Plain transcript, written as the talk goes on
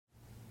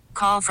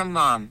call from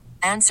mom.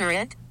 Answer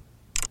it.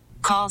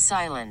 Call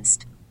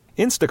silenced.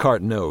 Instacart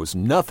knows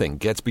nothing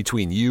gets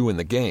between you and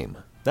the game.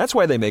 That's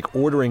why they make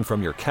ordering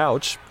from your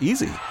couch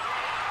easy.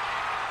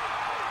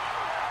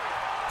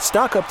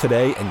 Stock up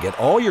today and get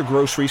all your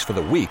groceries for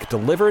the week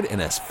delivered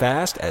in as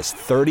fast as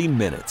 30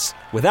 minutes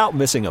without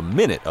missing a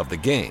minute of the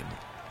game.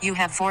 You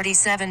have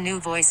 47 new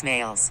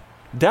voicemails.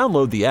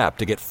 Download the app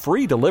to get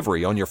free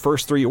delivery on your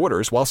first 3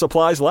 orders while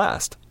supplies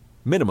last.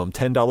 Minimum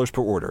 $10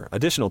 per order.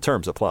 Additional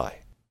terms apply.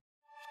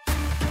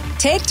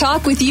 Take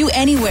talk with you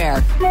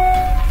anywhere.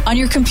 On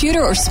your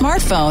computer or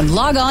smartphone,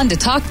 log on to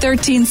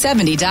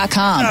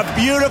talk1370.com. A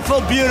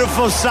beautiful,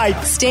 beautiful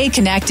sight. Stay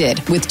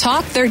connected with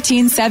Talk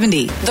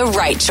 1370, the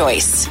right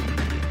choice.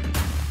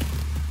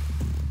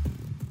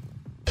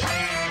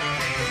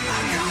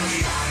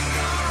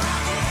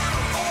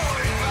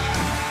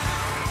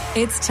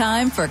 It's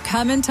time for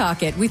Come and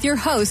Talk It with your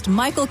host,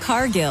 Michael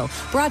Cargill,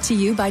 brought to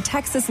you by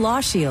Texas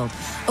Law Shield.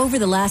 Over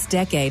the last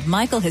decade,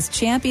 Michael has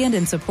championed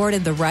and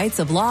supported the rights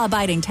of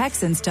law-abiding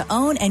Texans to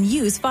own and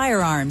use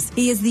firearms.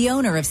 He is the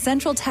owner of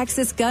Central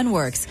Texas Gun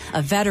Works,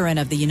 a veteran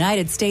of the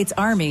United States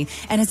Army,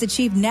 and has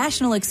achieved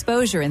national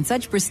exposure in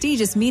such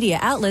prestigious media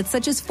outlets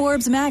such as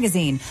Forbes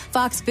Magazine,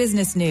 Fox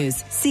Business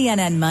News,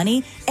 CNN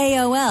Money,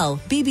 AOL,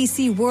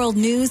 BBC World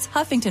News,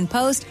 Huffington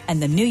Post,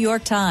 and the New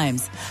York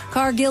Times.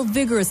 Cargill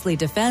vigorously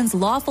defends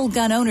lawful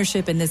gun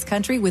ownership in this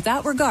country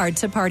without regard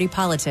to party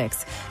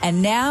politics.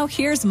 And now,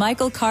 here's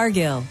Michael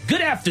Cargill.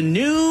 Good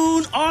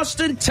afternoon,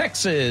 Austin,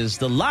 Texas,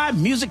 the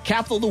live music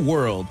capital of the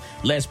world.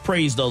 Let's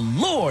praise the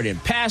Lord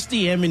and pass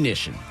the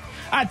ammunition.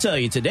 I tell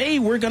you, today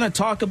we're going to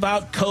talk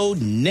about Code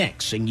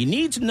NEXT, and you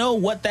need to know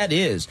what that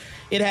is.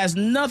 It has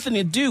nothing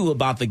to do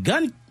about the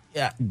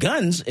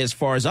guns as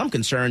far as I'm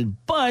concerned,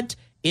 but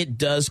it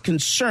does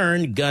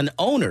concern gun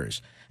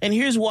owners. And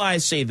here's why I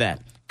say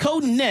that.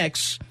 Code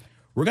NEXT,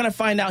 we're going to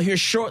find out here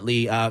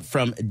shortly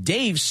from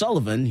Dave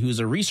Sullivan, who's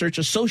a research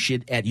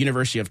associate at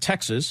University of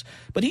Texas,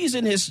 but he's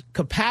in his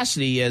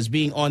capacity as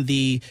being on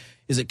the,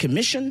 is it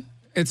commission?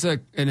 It's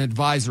an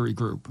advisory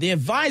group. The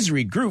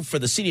advisory group for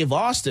the city of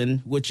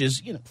Austin, which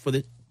is,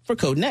 for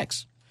Code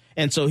NEXT.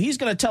 And so he's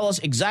going to tell us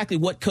exactly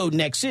what Code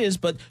NEXT is,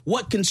 but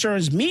what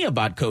concerns me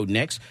about Code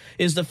NEXT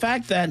is the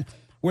fact that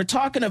we're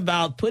talking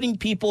about putting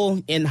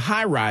people in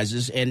high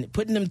rises and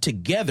putting them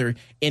together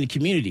in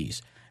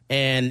communities.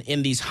 And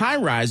in these high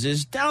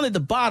rises, down at the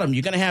bottom,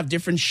 you're going to have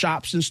different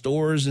shops and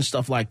stores and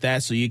stuff like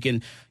that. So you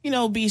can,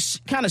 be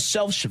kind of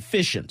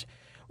self-sufficient.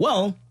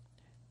 Well,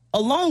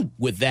 along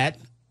with that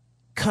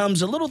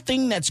comes a little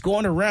thing that's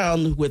going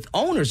around with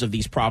owners of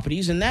these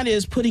properties, and that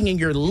is putting in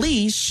your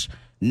lease,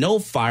 no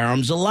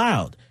firearms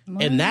allowed.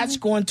 And that's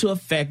going to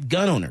affect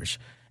gun owners.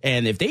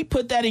 And if they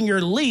put that in your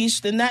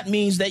lease, then that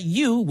means that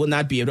you will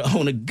not be able to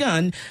own a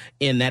gun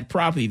in that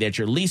property that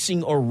you're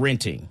leasing or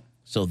renting.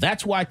 So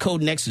that's why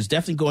Code NEXT is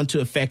definitely going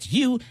to affect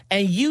you,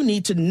 and you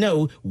need to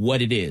know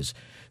what it is.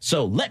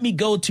 So let me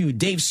go to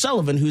Dave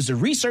Sullivan, who's a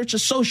research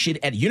associate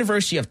at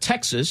University of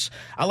Texas.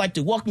 I'd like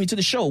to welcome you to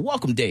the show.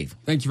 Welcome, Dave.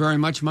 Thank you very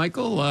much,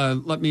 Michael.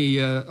 Let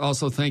me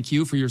also thank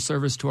you for your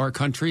service to our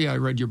country. I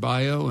read your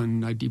bio,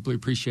 and I deeply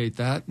appreciate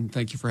that, and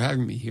thank you for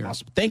having me here.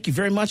 Awesome. Thank you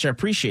very much. I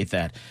appreciate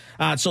that.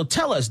 So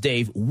tell us,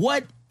 Dave,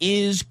 what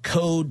is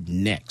Code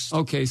NEXT?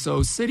 Okay,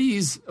 so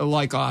cities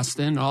like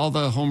Austin, all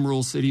the home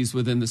rule cities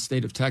within the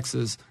state of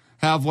Texas,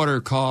 have what are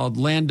called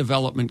land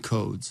development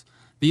codes.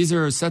 These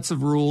are sets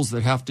of rules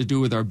that have to do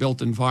with our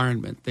built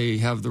environment. They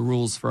have the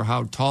rules for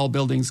how tall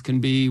buildings can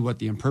be, what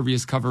the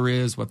impervious cover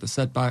is, what the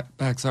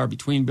setbacks are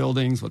between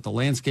buildings, what the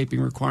landscaping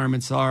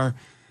requirements are.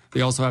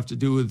 They also have to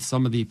do with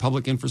some of the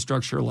public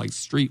infrastructure like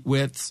street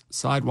widths,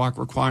 sidewalk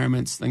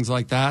requirements, things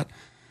like that.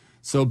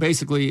 So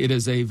basically, it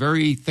is a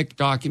very thick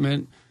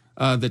document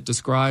that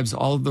describes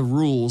all of the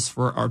rules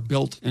for our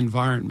built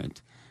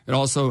environment. It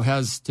also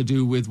has to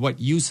do with what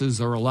uses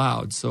are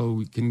allowed.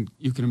 So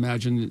you can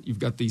imagine that you've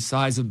got the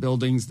size of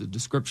buildings, the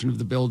description of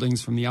the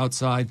buildings from the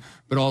outside,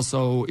 but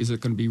also is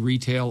it going to be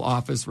retail,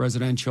 office,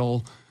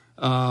 residential,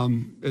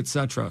 et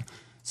cetera.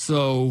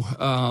 So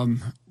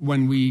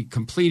when we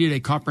completed a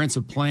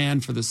comprehensive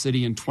plan for the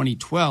city in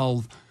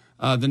 2012,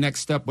 the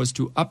next step was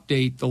to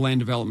update the Land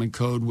Development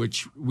Code,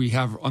 which we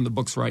have on the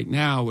books right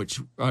now, which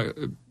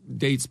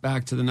dates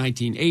back to the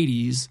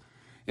 1980s.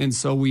 And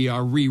so we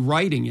are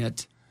rewriting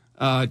it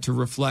to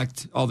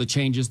reflect all the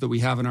changes that we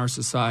have in our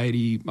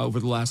society over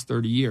the last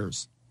 30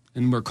 years.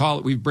 And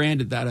we've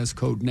branded that as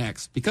Code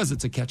NEXT because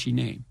it's a catchy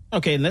name.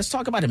 Okay, and let's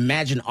talk about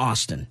Imagine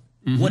Austin.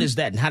 Mm-hmm. What is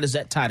that, and how does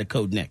that tie to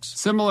Code NEXT?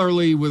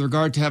 Similarly, with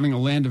regard to having a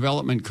land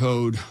development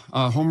code,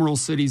 home rule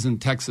cities in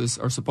Texas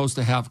are supposed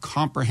to have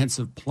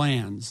comprehensive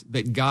plans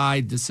that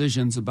guide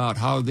decisions about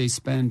how they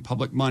spend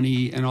public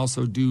money and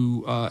also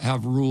do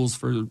have rules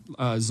for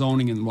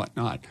zoning and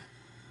whatnot.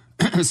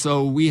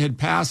 So we had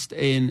passed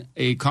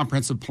a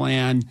comprehensive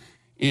plan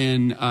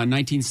in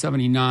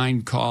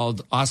 1979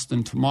 called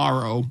Austin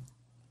Tomorrow,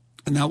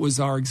 and that was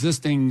our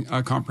existing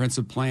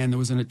comprehensive plan. There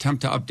was an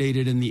attempt to update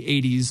it in the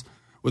 80s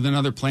with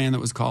another plan that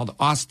was called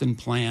Austin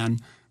Plan,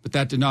 but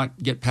that did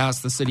not get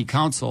past the city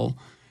council.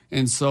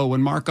 And so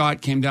when Mark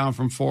Ott came down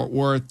from Fort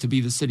Worth to be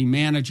the city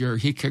manager,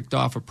 he kicked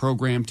off a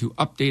program to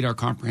update our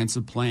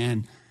comprehensive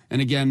plan.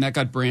 And again, that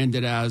got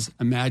branded as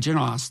Imagine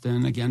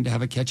Austin, again, to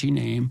have a catchy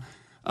name.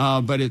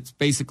 But it's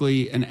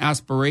basically an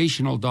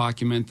aspirational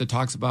document that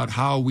talks about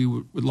how we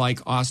would like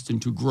Austin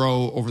to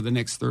grow over the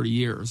next 30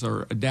 years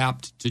or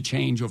adapt to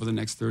change over the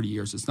next 30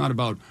 years. It's not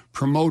about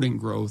promoting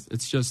growth.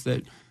 It's just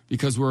that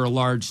because we're a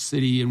large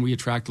city and we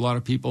attract a lot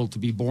of people to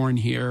be born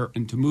here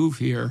and to move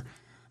here,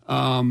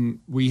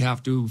 we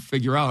have to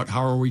figure out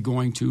how are we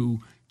going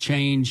to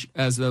change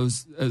as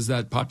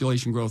that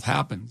population growth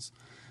happens.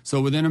 So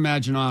within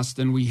Imagine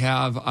Austin, we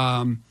have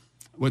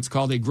what's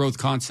called a growth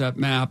concept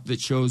map that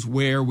shows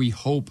where we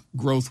hope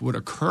growth would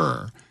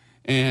occur.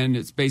 And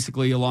it's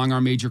basically along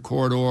our major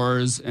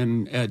corridors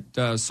and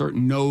at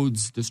certain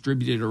nodes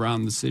distributed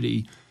around the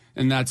city.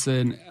 And that's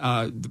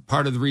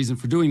part of the reason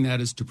for doing that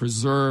is to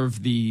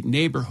preserve the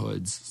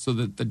neighborhoods so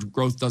that the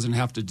growth doesn't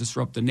have to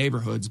disrupt the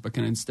neighborhoods, but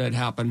can instead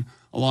happen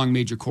along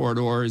major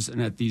corridors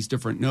and at these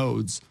different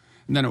nodes.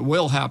 And then it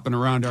will happen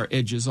around our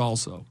edges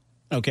also.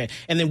 Okay.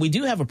 And then we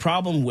do have a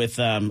problem with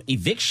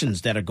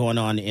evictions that are going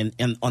on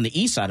on the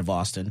east side of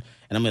Austin.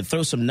 And I'm going to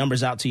throw some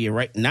numbers out to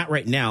you not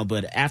right now,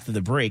 but after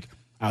the break,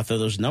 I'll throw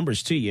those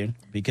numbers to you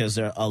because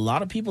there are a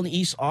lot of people in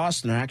East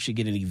Austin are actually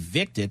getting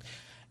evicted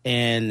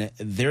and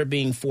they're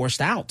being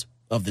forced out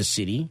of the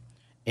city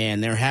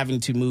and they're having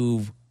to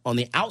move on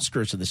the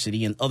outskirts of the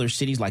city in other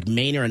cities like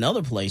Manor and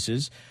other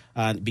places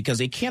because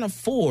they can't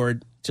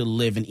afford to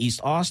live in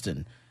East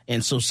Austin.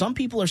 And so some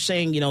people are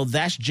saying,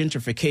 that's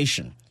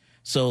gentrification.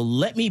 So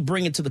let me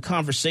bring it to the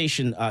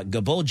conversation,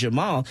 Gabo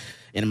Jamal.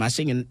 And am I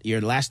saying your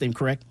last name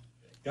correct?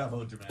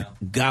 Gabo Jamal.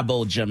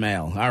 Gabo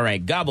Jamal. All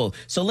right, Gabo.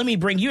 So let me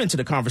bring you into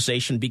the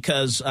conversation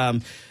because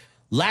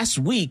last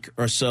week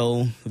or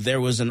so,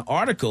 there was an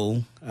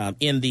article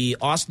in the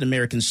Austin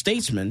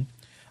American-Statesman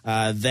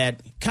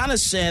that kind of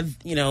said,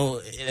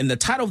 and the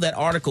title of that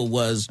article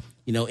was,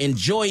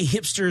 enjoy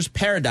hipster's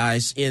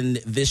paradise in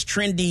this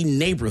trendy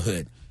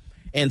neighborhood.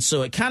 And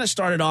so it kind of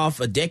started off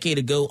a decade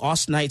ago.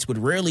 Austinites would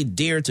rarely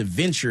dare to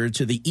venture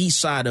to the east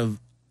side of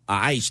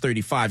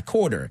I-35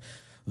 corridor,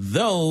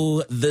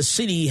 though the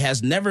city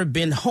has never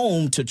been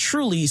home to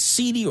truly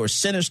seedy or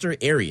sinister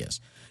areas.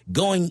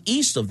 Going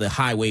east of the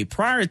highway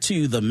prior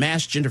to the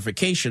mass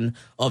gentrification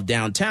of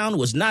downtown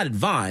was not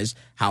advised.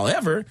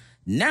 However,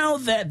 now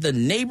that the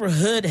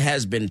neighborhood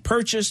has been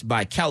purchased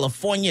by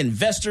California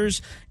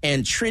investors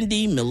and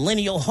trendy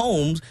millennial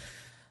homes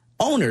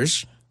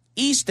owners,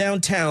 East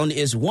Downtown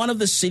is one of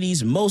the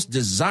city's most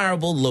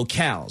desirable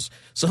locales.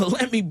 So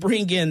let me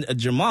bring in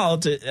Jamal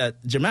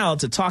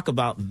to talk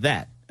about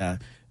that,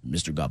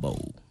 Mr.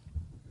 Gabo.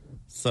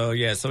 So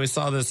we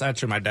saw this.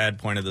 Actually, my dad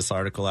pointed this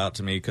article out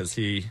to me because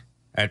he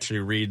actually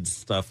reads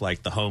stuff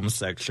like the home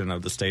section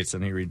of the States,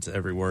 and he reads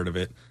every word of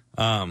it.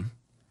 And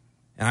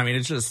I mean,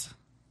 it's just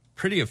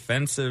pretty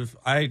offensive.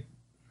 I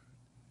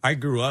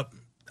grew up.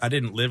 I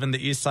didn't live in the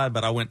East Side,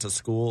 but I went to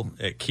school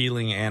at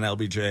Keeling and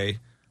LBJ.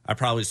 I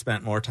probably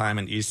spent more time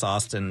in East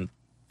Austin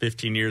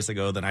 15 years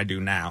ago than I do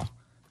now.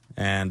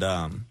 And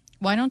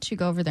why don't you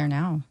go over there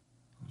now?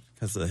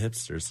 Because of the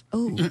hipsters.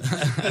 Oh.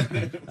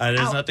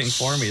 There's nothing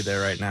for me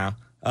there right now.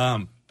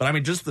 But I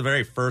mean, just the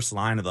very first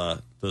line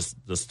of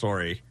the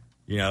story,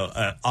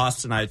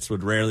 Austinites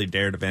would rarely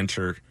dare to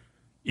venture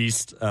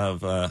east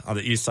of on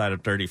the east side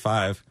of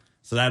 35.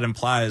 So that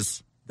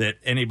implies that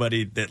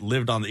anybody that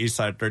lived on the east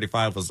side of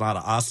 35 was not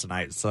an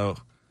Austinite. So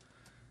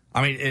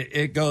I mean,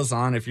 it goes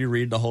on. If you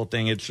read the whole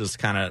thing, it's just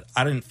kind of,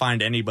 I didn't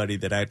find anybody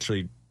that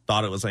actually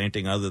thought it was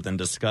anything other than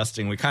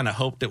disgusting. We kind of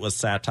hoped it was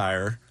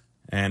satire,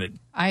 and it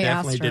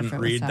definitely didn't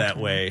read that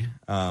way.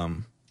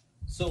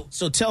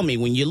 So tell me,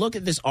 when you look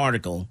at this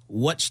article,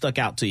 what stuck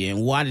out to you,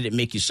 and why did it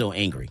make you so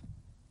angry?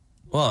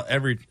 Well,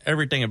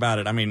 everything about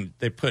it. I mean,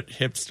 they put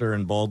hipster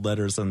in bold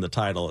letters in the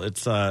title.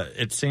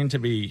 It seemed to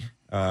be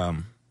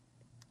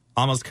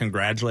almost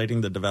congratulating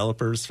the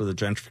developers for the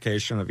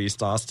gentrification of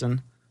East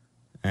Austin.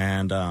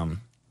 And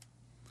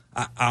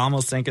I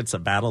almost think it's a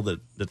battle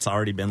that's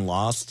already been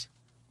lost.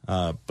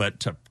 But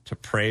to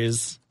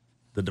praise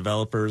the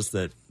developers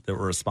that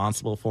were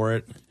responsible for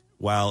it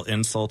while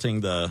insulting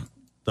the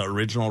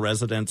original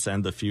residents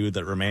and the few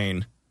that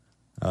remain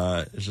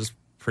is just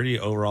pretty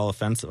overall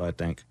offensive, I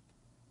think.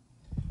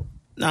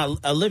 Now,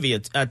 Olivia,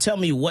 tell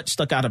me what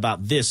stuck out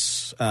about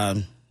this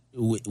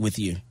with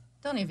you.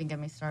 Don't even get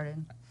me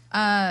started.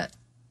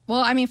 Well,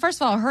 I mean, first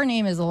of all, her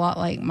name is a lot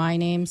like my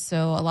name,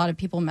 so a lot of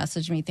people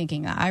messaged me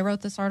thinking that I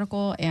wrote this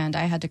article, and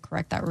I had to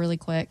correct that really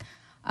quick.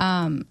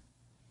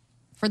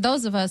 For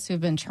those of us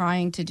who've been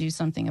trying to do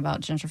something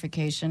about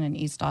gentrification in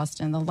East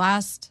Austin, the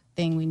last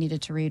thing we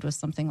needed to read was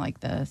something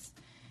like this.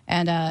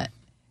 And,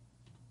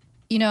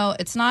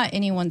 it's not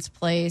anyone's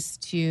place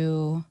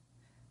to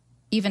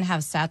even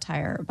have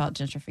satire about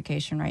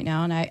gentrification right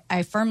now. And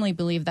I firmly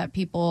believe that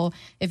people,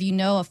 if you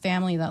know a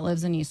family that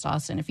lives in East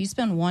Austin, if you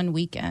spend one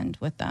weekend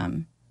with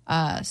them,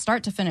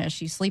 start to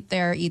finish, you sleep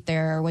there, eat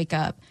there, wake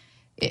up,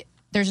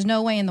 there's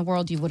no way in the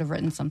world you would have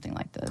written something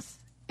like this.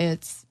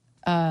 It's,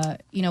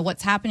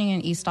 what's happening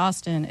in East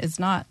Austin is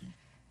not,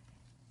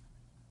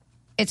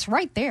 it's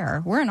right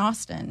there. We're in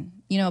Austin.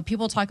 You know,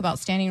 people talk about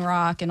Standing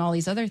Rock and all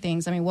these other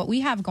things. I mean, what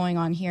we have going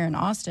on here in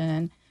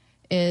Austin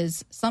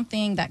is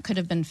something that could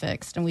have been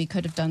fixed, and we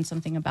could have done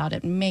something about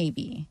it,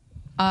 maybe.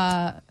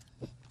 A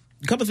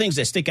couple of things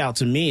that stick out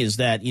to me is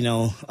that, you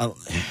know,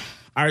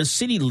 our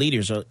city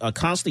leaders are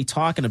constantly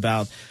talking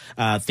about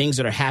things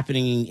that are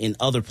happening in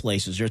other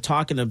places. They're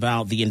talking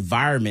about the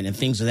environment and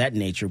things of that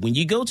nature. When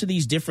you go to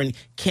these different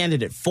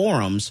candidate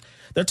forums,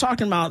 they're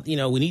talking about, you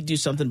know, we need to do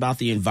something about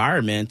the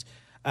environment,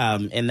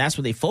 and that's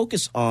what they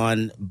focus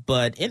on.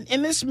 But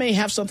and this may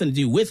have something to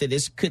do with it.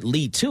 This could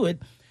lead to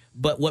it.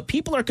 But what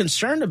people are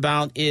concerned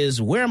about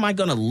is, where am I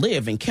going to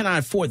live, and can I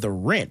afford the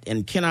rent,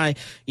 and can I,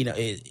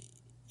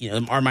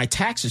 are my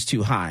taxes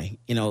too high,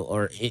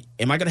 or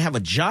am I going to have a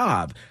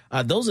job?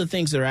 Those are the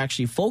things that are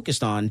actually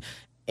focused on.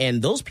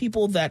 And those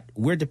people that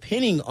we're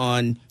depending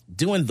on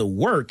doing the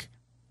work,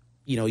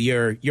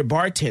 your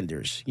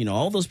bartenders,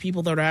 all those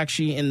people that are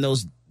actually in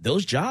those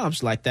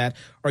jobs like that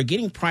are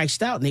getting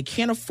priced out, and they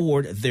can't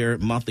afford their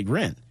monthly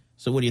rent.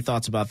 So what are your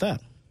thoughts about that?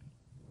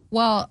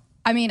 Well,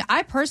 I mean,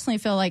 I personally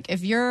feel like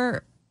if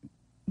you're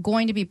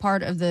going to be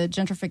part of the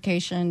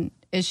gentrification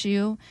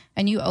issue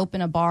and you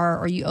open a bar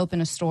or you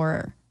open a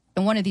store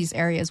in one of these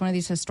areas, one of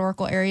these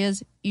historical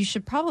areas, you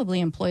should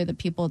probably employ the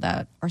people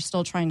that are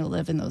still trying to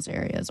live in those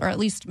areas, or at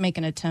least make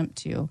an attempt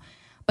to.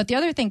 But the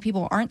other thing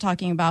people aren't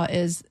talking about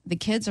is the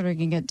kids that are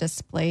going to get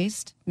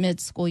displaced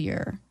mid-school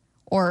year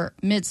or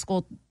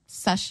mid-school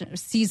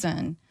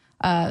season,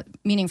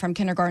 meaning from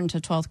kindergarten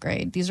to 12th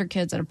grade. These are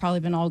kids that have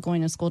probably been all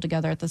going to school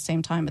together at the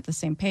same time, at the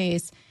same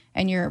pace,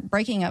 and you're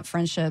breaking up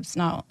friendships,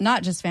 not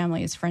just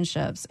families,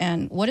 friendships.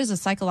 And what is the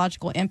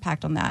psychological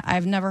impact on that?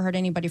 I've never heard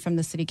anybody from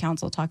the city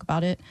council talk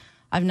about it.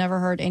 I've never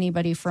heard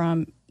anybody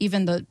from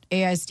even the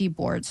AISD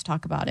boards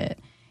talk about it.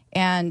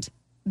 And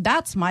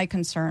that's my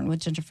concern with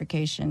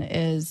gentrification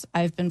is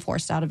I've been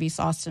forced out of East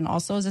Austin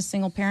also as a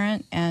single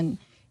parent, and,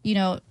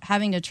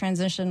 having to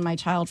transition my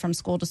child from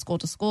school to school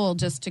to school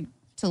just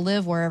to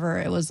live wherever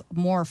it was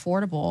more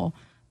affordable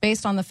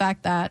based on the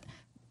fact that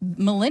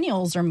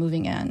millennials are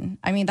moving in.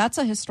 I mean, that's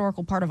a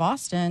historical part of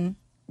Austin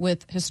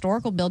with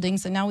historical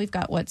buildings. And now we've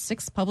got,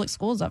 6 public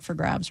schools up for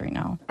grabs right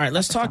now. All right,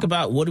 let's talk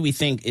about what do we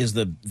think is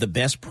the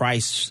best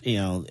price,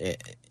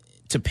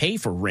 to pay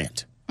for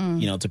rent,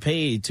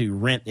 to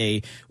rent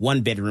a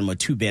 1-bedroom or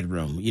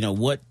 2-bedroom.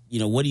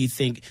 What do you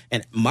think?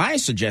 And my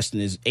suggestion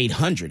is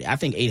 $800. I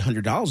think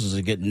 $800 is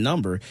a good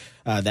number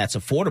that's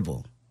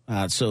affordable.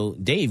 So,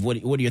 Dave, what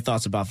are your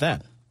thoughts about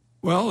that?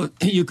 Well,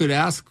 you could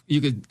ask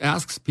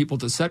people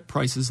to set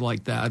prices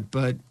like that,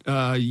 but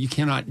you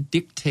cannot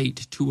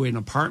dictate to an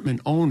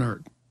apartment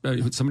owner,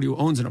 somebody who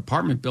owns an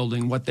apartment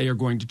building, what they are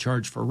going to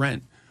charge for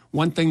rent.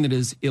 One thing that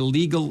is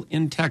illegal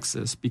in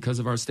Texas because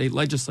of our state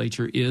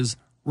legislature is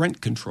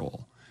rent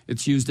control.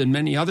 It's used in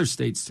many other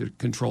states to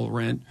control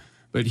rent,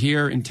 but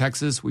here in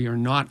Texas, we are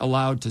not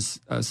allowed to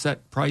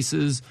set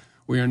prices.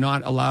 We are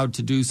not allowed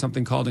to do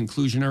something called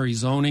inclusionary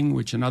zoning,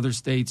 which in other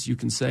states you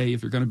can say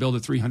if you're going to build a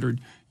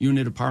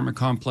 300-unit apartment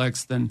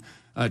complex, then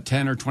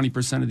 10 or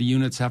 20% of the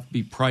units have to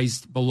be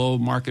priced below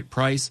market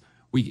price.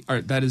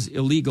 That is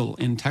illegal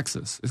in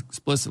Texas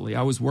explicitly.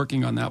 I was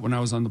working on that when I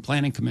was on the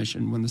Planning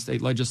Commission when the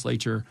state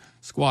legislature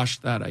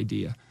squashed that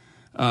idea.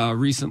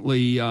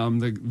 Recently,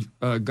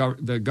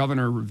 the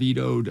governor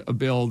vetoed a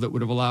bill that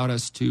would have allowed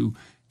us to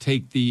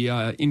take the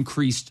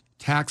increased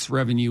tax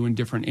revenue in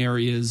different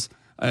areas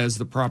as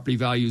the property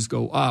values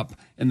go up,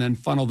 and then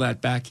funnel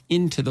that back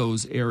into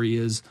those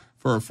areas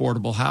for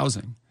affordable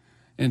housing.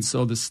 And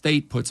so the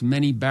state puts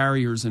many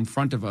barriers in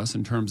front of us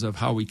in terms of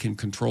how we can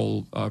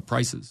control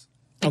prices.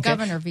 The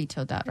governor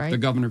vetoed that, right? The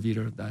governor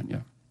vetoed that,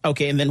 yeah.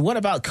 Okay, and then what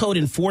about code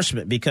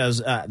enforcement?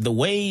 Because the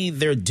way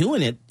they're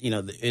doing it,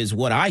 is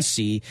what I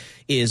see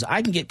is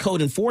I can get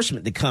code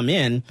enforcement to come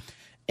in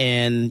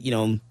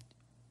and,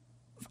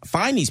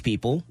 find these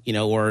people,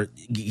 or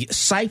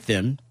cite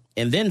them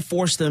and then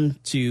force them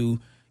to,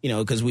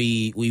 because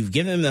we've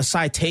given them a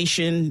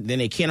citation, then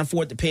they can't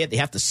afford to pay it. They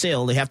have to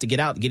sell. They have to get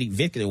out, get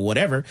evicted or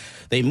whatever.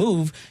 They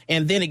move,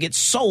 and then it gets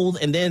sold.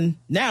 And then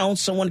now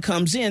someone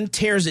comes in,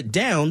 tears it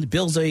down,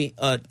 builds a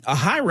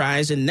high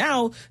rise, and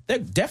now they're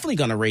definitely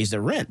going to raise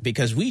their rent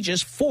because we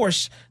just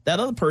force that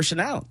other person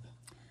out.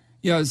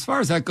 Yeah, as far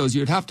as that goes,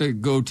 you'd have to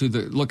go to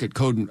look at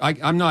code.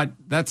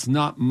 That's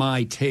not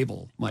my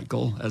table,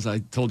 Michael, as I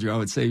told you I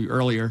would say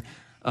earlier.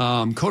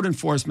 Code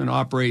enforcement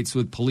operates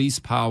with police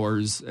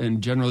powers,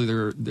 and generally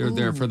they're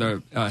there for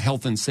the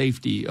health and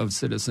safety of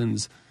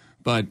citizens.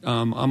 But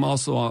I'm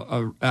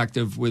also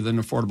active with an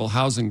affordable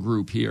housing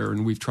group here,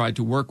 and we've tried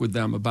to work with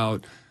them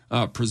about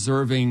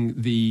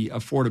preserving the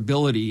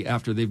affordability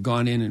after they've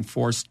gone in and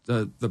forced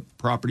the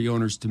property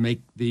owners to make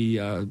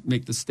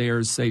the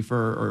stairs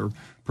safer or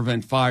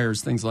prevent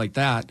fires, things like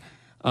that,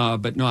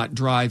 but not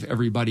drive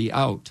everybody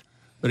out.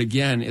 But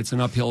again, it's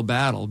an uphill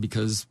battle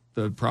because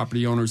the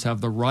property owners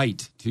have the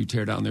right to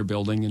tear down their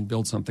building and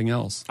build something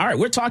else. All right,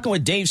 we're talking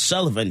with Dave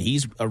Sullivan.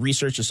 He's a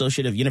research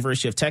associate of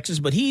University of Texas,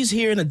 but he's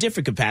here in a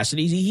different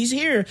capacity. He's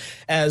here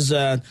as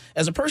a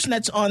person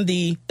that's on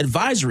the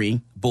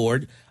advisory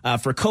board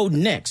for Code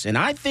Next. And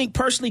I think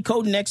personally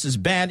Code Next is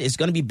bad. It's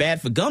going to be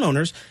bad for gun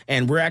owners.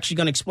 And we're actually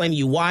going to explain to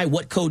you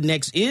what Code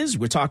Next is.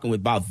 We're talking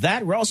about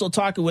that. We're also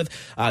talking with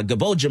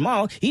Gabo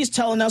Jamal. He's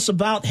telling us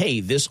about,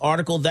 this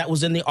article that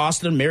was in the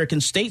Austin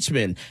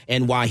American-Statesman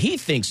and why he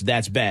thinks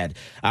that's bad.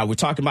 We're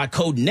talking about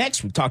Code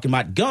Next. We're talking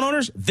about gun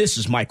owners. This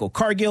is Michael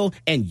Cargill,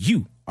 and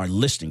you are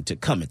listening to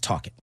Come and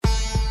Talk It.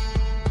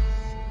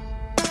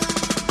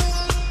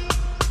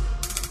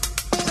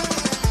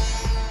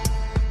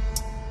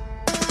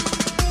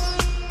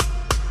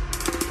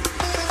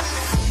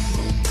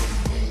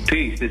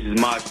 Peace, this is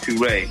Maj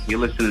Toure. You're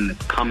listening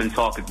to Come and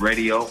Talk It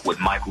Radio with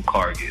Michael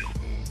Cargill.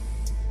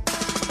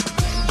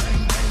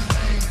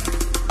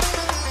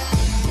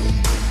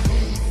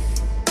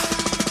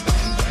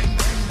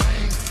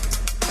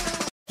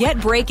 Get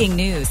breaking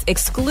news,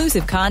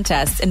 exclusive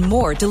contests, and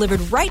more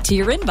delivered right to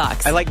your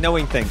inbox. I like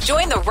knowing things.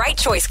 Join the Right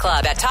Choice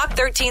Club at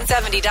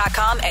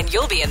Talk1370.com and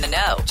you'll be in the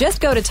know.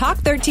 Just go to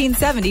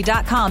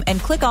Talk1370.com and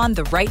click on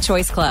the Right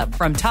Choice Club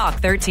from Talk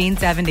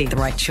 1370. The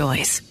right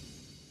choice.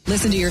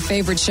 Listen to your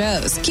favorite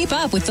shows. Keep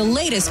up with the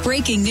latest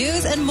breaking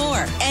news and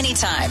more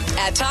anytime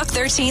at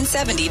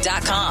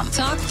Talk1370.com.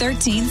 Talk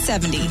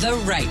 1370, the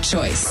right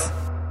choice.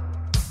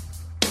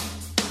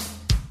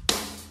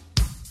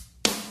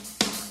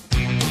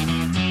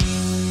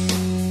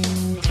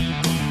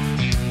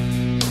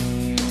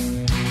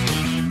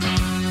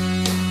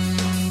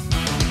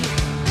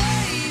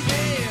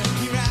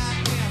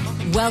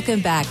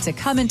 Welcome back to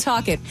Come and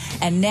Talk It.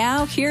 And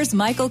now here's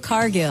Michael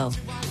Cargill.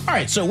 All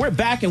right, so we're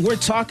back and we're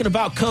talking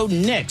about Code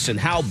Next and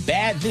how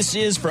bad this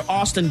is for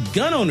Austin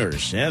gun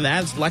owners. And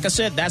that's, like I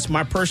said, that's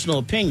my personal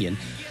opinion.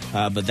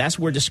 But that's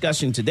what we're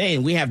discussing today.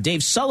 And we have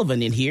Dave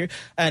Sullivan in here,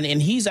 and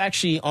he's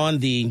actually on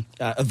the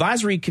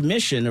advisory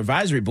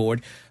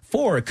board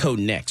for Code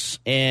Next.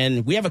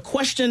 And we have a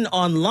question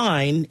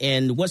online.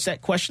 And what's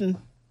that question?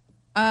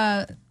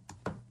 What's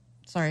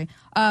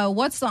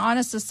the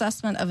honest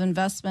assessment of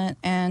investment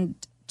and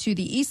to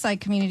the East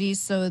Side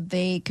communities so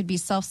they could be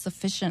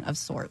self-sufficient of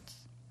sorts?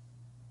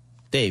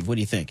 Dave, what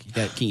do you think?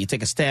 Can you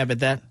take a stab at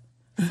that?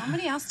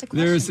 Somebody asked a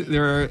question.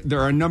 There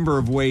are a number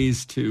of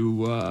ways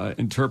to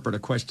interpret a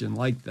question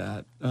like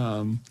that.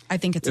 I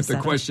think it's if the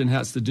question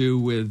has to do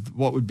with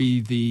what would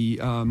be the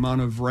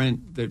amount of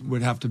rent that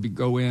would have to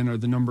go in, or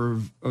the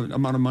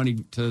amount of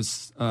money to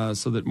so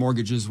that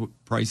mortgages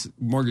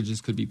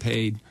could be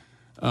paid.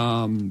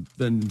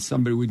 Then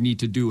somebody would need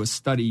to do a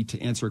study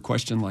to answer a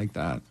question like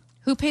that.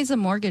 Who pays a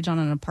mortgage on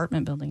an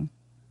apartment building?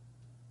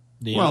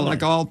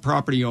 Like all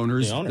property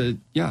owners.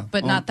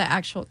 But not the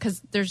actual,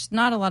 because there's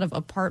not a lot of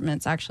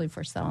apartments actually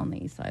for sale on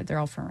the East Side. They're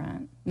all for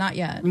rent. Not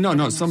yet.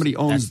 No, somebody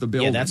owns the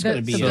building. Yeah, that's going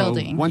to be the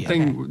building. One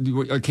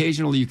thing,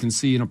 occasionally you can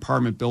see an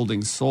apartment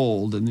building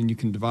sold, and then you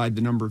can divide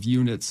the number of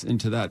units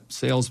into that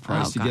sales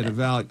price to get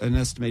an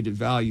estimated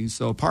value.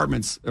 So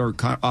apartments are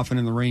often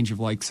in the range of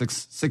like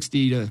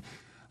 $60,000 to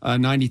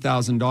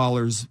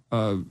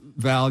 $90,000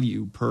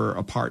 value per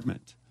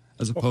apartment,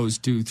 as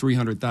opposed to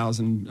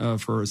 $300,000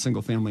 for a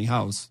single-family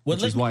house,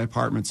 which is why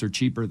apartments are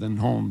cheaper than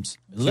homes.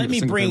 Let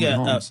me bring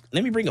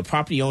a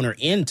property owner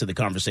into the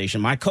conversation.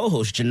 My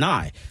co-host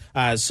Janai.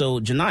 So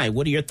Janai,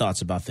 what are your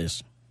thoughts about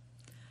this?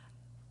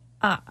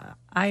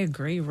 I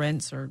agree.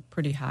 Rents are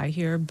pretty high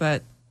here,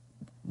 but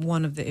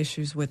one of the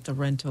issues with the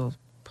rental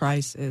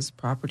price is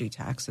property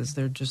taxes.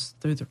 They're just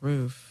through the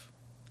roof.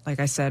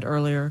 Like I said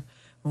earlier,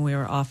 when we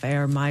were off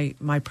air,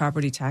 my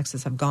property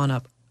taxes have gone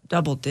up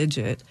double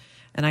digit,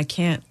 and I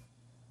can't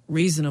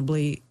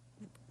reasonably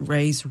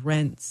raise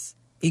rents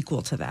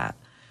equal to that.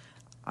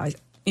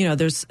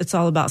 It's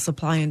all about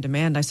supply and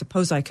demand. I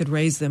suppose I could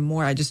raise them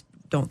more. I just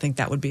don't think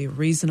that would be a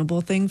reasonable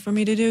thing for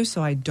me to do,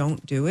 so I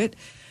don't do it.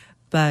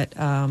 But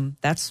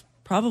that's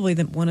probably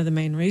one of the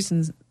main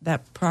reasons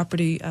that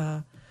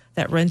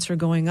that rents are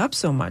going up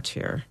so much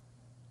here.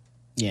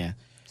 Yeah,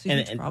 it's a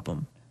huge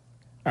problem.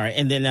 All right,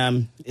 and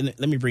then let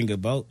me bring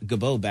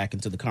Gabo back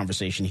into the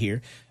conversation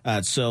here.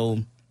 So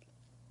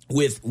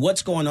with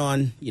what's going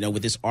on,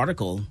 with this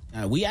article,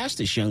 we asked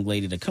this young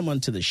lady to come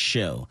onto the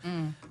show,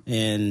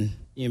 and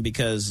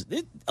because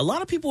a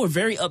lot of people were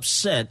very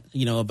upset,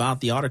 about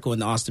the article in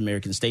the Austin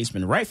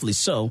American-Statesman, rightfully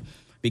so,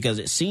 because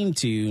it seemed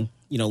to,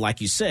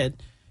 like you said,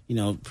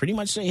 pretty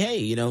much say,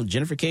 hey,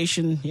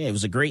 gentrification, it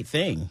was a great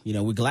thing.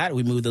 We're glad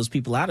we moved those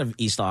people out of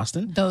East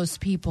Austin. Those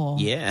people.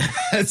 Yeah.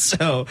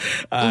 So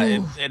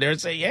and they're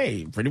saying,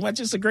 hey, pretty much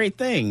it's a great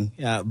thing.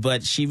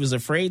 But she was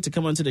afraid to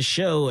come onto the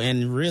show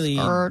and really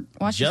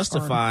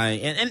justify.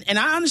 And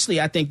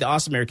I think the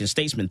Austin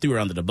American-Statesman threw her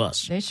under the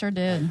bus. They sure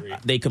did.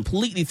 They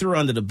completely threw her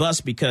under the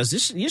bus because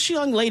this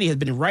young lady has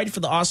been writing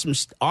for the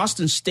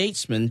Austin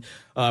Statesman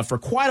for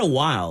quite a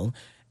while.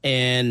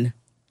 And,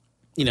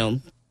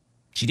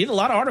 she did a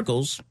lot of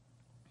articles,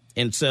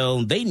 and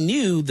so they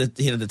knew that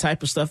the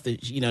type of stuff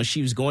that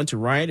she was going to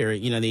write, or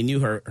they knew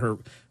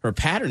her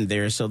pattern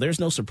there. So there's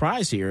no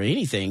surprise here or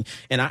anything.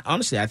 And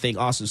I think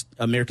Austin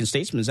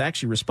American-Statesman is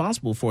actually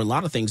responsible for a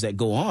lot of things that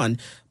go on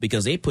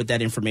because they put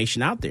that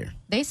information out there.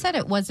 They said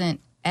it wasn't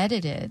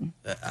edited.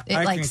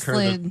 I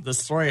concur. The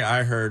story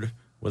I heard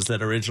was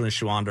that originally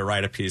she wanted to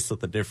write a piece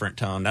with a different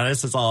tone. Now,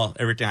 this is all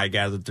everything I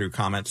gathered through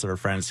comments of her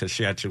friends, because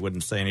she actually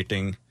wouldn't say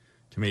anything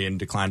to me and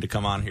declined to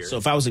come on here. So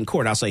if I was in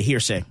court, I'll say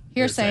hearsay.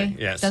 Hearsay.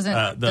 Yes. Doesn't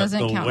count.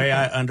 The way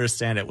I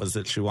understand it was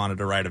that she wanted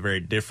to write a very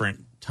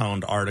different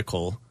toned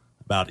article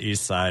about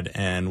Eastside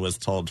and was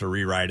told to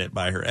rewrite it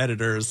by her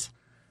editors,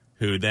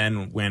 who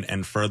then went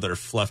and further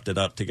fluffed it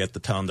up to get the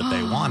tone that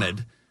they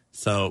wanted.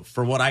 So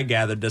for what I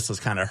gathered, this was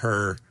kind of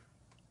her.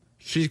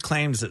 She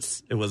claims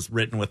it was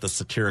written with a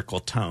satirical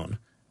tone,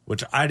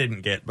 which I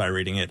didn't get by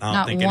reading it. I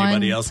don't think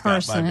anybody else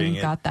got by reading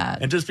it. Got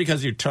that. And just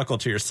because you chuckle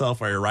to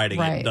yourself while you're writing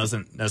it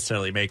doesn't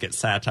necessarily make it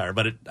satire.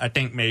 But I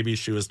think maybe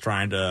she was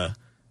trying to,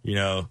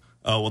 oh,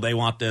 well, they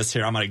want this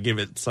here. I'm going to give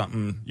it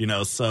something,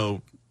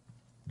 so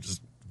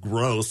just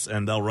gross,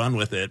 and they'll run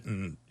with it,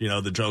 and,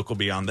 the joke will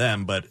be on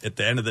them. But at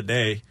the end of the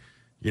day,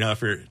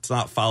 if it's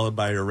not followed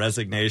by your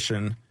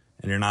resignation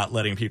and you're not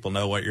letting people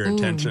know what your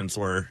intentions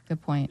were,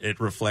 good point. It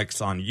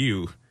reflects on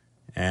you.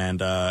 And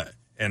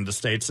the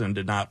Statesman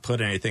did not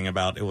put anything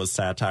about it was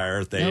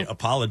satire. They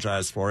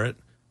apologized for it.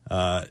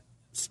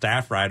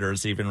 Staff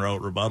writers even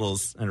wrote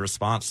rebuttals in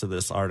response to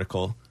this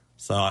article.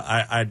 So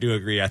I do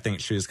agree. I think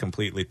she was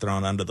completely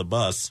thrown under the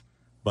bus.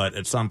 But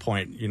at some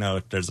point,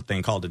 there's a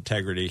thing called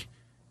integrity,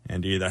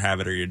 and you either have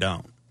it or you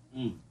don't.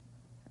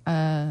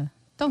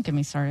 Don't get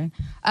me started.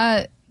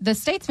 The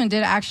Statesman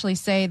did actually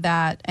say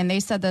that, and they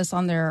said this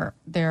on their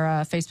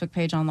Facebook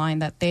page online,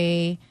 that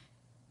they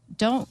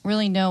don't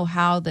really know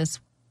how this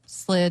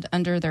slid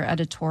under their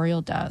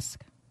editorial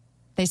desk.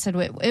 They said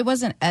it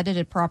wasn't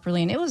edited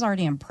properly, and it was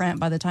already in print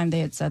by the time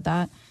they had said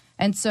that.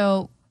 And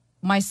so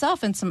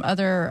myself and some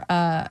other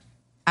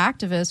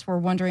activists were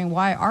wondering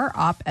why our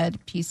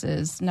op-ed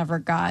pieces never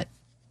got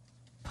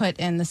put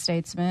in the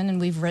Statesman, and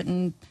we've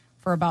written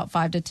for about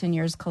 5 to 10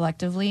 years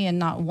collectively, and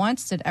not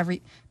once did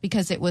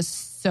because it was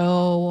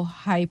so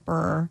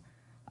hyper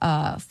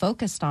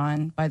focused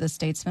on by the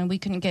Statesman, we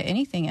couldn't get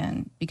anything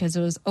in because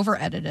it was over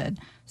edited.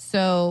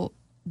 So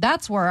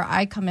that's where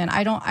I come in.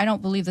 I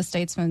don't believe the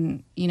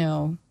Statesman,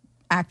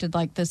 acted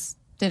like this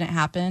didn't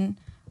happen.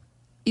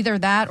 Either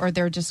that, or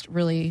they're just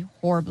really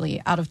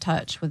horribly out of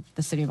touch with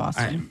the city of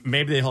Austin.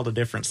 Maybe they hold a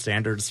different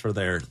standards for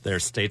their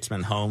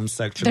Statesman Home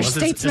section. Their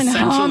Statesman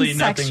Home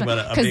section,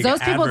 because those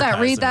people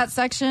that read that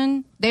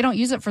section, they don't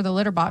use it for the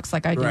litter box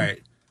like I do.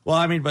 Right.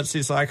 Well, but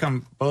see,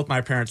 so both my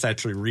parents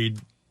actually read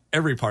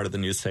every part of the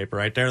newspaper,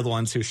 right? They're the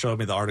ones who showed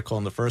me the article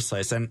in the first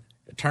place. And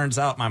it turns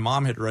out my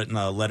mom had written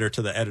a letter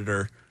to the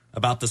editor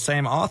about the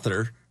same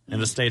author in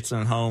the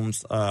Statesman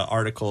Home's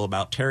article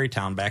about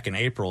Tarrytown back in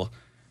April.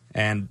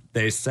 And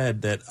they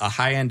said that a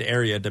high-end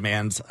area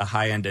demands a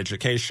high-end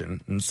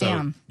education. And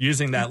so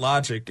using that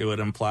logic, it would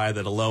imply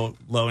that a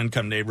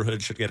low-income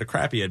neighborhood should get a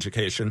crappy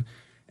education.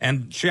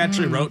 And she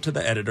actually wrote to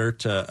the editor,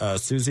 to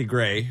Susie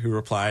Gray, who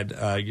replied,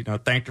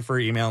 thanked her for her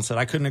email and said,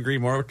 I couldn't agree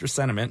more with your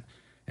sentiment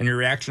and your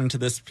reaction to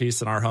this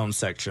piece in our home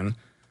section.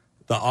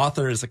 The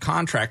author is a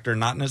contractor,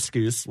 not an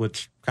excuse,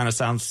 which kind of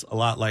sounds a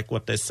lot like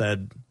what they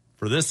said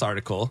for this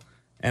article.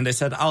 And they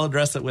said, I'll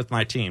address it with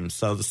my team.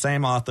 So the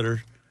same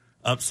author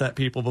upset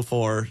people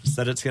before,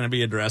 said it's going to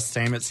be addressed,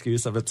 same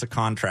excuse of it's a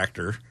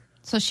contractor.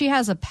 So she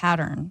has a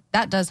pattern.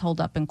 That does hold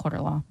up in court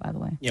of law, by the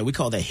way. Yeah, we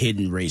call that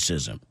hidden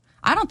racism.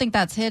 I don't think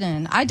that's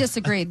hidden. I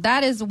disagree.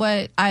 That is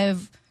what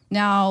I've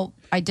now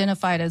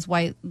identified as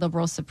white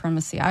liberal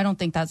supremacy. I don't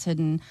think that's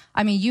hidden.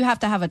 You have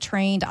to have a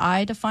trained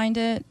eye to find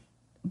it,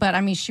 but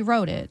she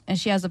wrote it, and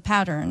she has a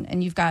pattern,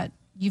 and you've got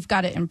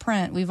it in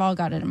print. We've all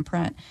got it in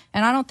print.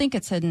 And I don't think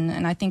it's hidden.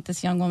 And I think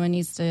this young woman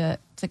needs to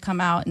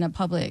come out in a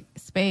public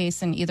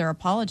space and either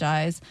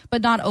apologize,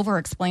 but not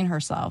over-explain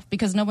herself,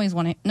 because nobody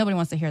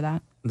wants to hear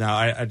that. No,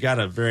 I got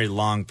a very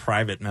long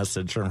private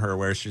message from her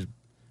where she's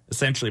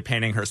essentially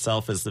painting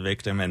herself as the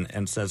victim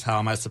and says, how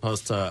am I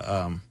supposed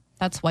to,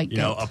 that's white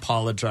guilt.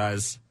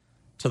 Apologize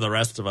to the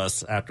rest of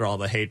us after all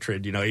the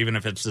hatred, even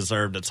if it's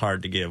deserved, it's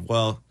hard to give.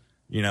 Well,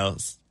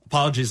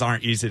 apologies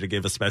aren't easy to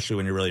give, especially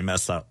when you really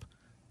mess up.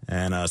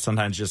 And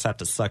sometimes you just have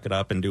to suck it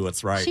up and do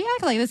what's right. She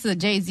acted like this is a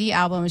Jay-Z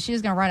album, and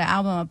she's going to write an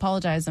album,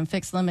 apologize, and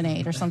fix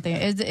Lemonade or something.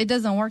 It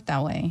doesn't work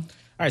that way.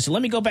 All right, so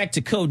let me go back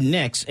to Code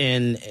Next.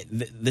 And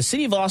the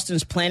City of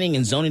Austin's Planning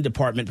and Zoning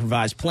Department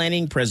provides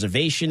planning,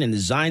 preservation, and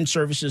design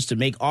services to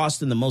make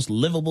Austin the most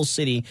livable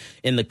city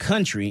in the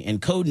country.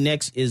 And Code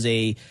Next is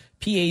a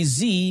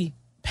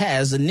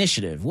PAZ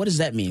initiative. What does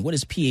that mean? What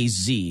is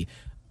PAZ?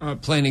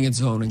 Planning and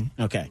zoning.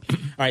 Okay. All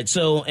right,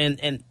 so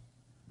and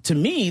to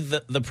me,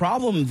 the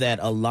problem that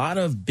a lot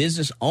of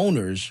business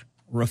owners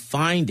were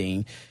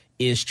finding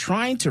is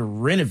trying to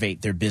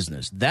renovate their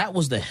business. That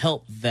was the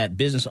help that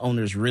business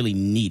owners really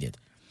needed.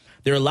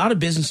 There are a lot of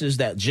businesses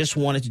that just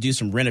wanted to do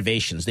some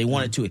renovations. They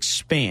wanted to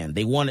expand.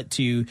 They wanted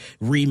to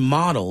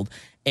remodel.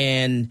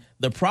 And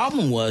the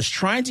problem was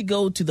trying to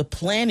go to the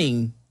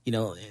planning,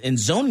 and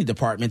zoning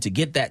department to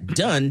get that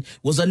done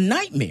was a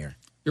nightmare.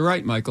 You're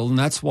right, Michael. And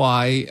that's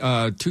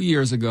why 2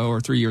 years ago or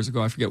 3 years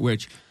ago, I forget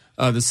which,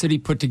 the city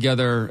put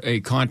together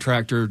a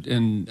contractor,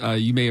 and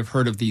you may have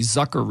heard of the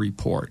Zucker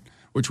Report,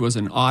 which was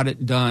an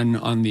audit done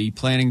on the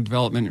Planning,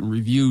 Development, and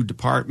Review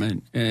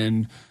Department,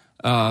 and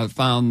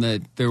found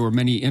that there were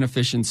many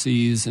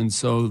inefficiencies, and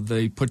so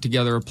they put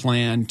together a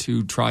plan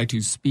to try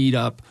to speed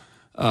up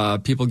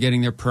people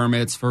getting their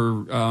permits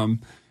for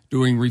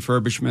doing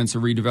refurbishments or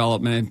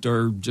redevelopment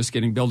or just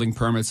getting building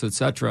permits, et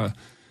cetera.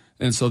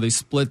 And so they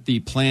split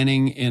the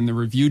planning and the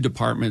review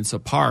departments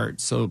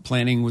apart. So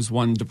planning was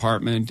one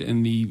department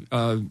and the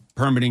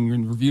permitting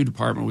and review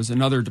department was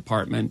another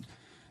department.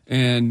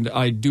 And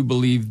I do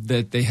believe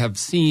that they have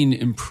seen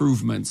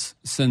improvements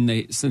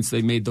since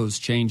they made those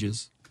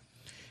changes.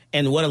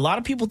 And what a lot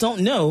of people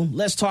don't know,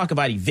 let's talk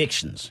about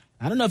evictions.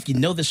 I don't know if you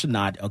know this or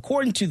not.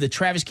 According to the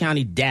Travis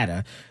County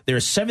data, there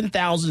are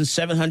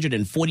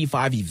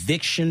 7,745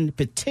 eviction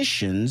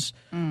petitions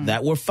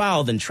that were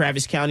filed in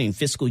Travis County in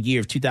fiscal year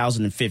of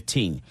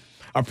 2015.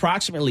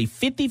 Approximately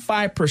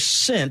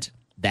 55%,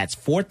 that's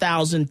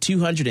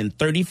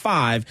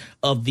 4,235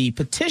 of the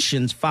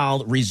petitions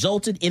filed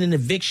resulted in an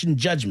eviction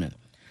judgment.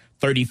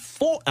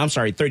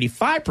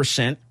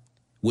 35%,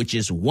 which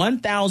is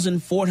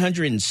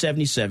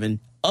 1,477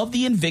 of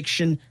the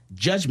eviction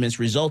judgments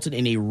resulted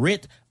in a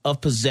writ of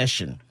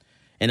possession.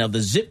 And of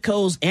the zip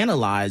codes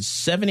analyzed,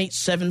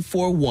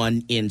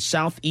 78741 in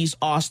Southeast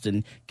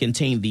Austin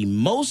contained the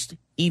most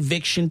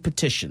eviction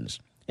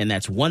petitions. And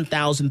that's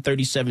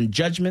 1,037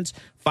 judgments,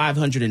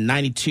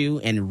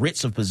 592, and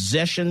writs of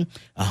possession,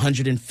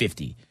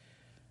 150.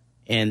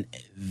 And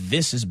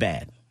this is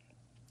bad.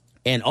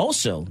 And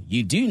also,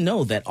 you do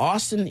know that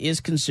Austin is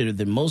considered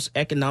the most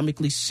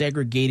economically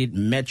segregated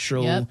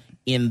metro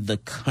in the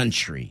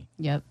country.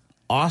 Yep.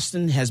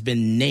 Austin has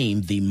been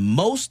named the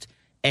most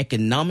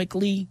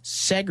economically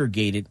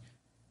segregated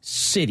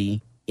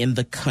city in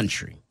the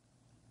country.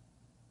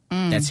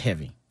 That's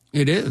heavy.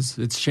 It is.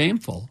 It's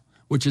shameful,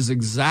 which is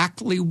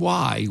exactly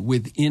why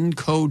within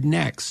Code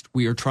Next,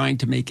 we are trying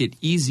to make it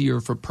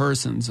easier for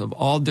persons of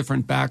all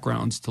different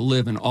backgrounds to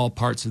live in all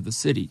parts of the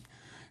city.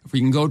 If we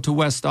can go to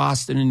West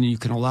Austin and you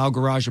can allow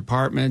garage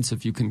apartments,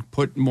 if you can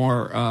put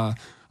more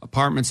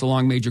apartments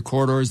along major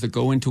corridors that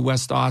go into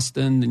West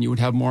Austin, then you would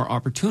have more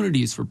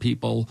opportunities for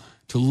people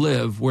to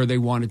live where they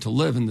wanted to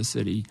live in the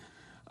city.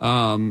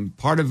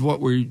 Part of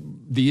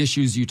the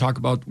issues you talk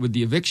about with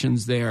the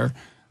evictions there,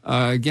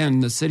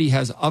 again, the city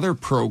has other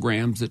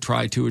programs that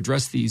try to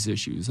address these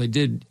issues. I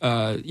did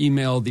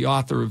email the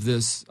author of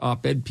this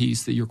op-ed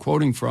piece that you're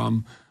quoting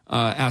from,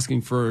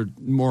 asking for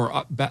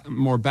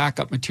more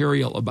backup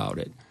material about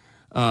it.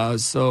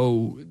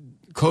 So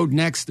Code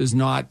Next is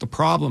not the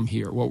problem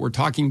here. What we're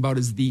talking about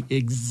is the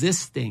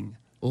existing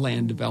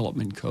Land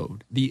Development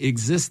Code. The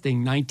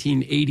existing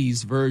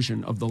 1980s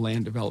version of the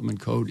Land Development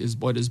Code is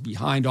what is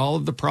behind all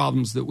of the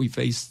problems that we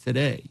face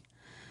today.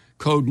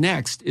 Code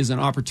Next is an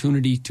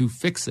opportunity to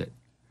fix it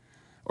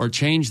or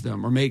change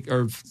them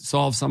or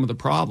solve some of the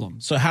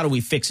problems. So how do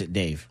we fix it,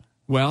 Dave?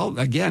 Well,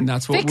 again,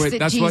 that's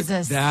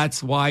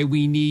why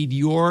we need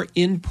your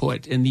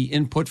input and the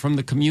input from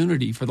the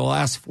community. For the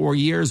last 4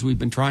 years, we've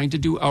been trying to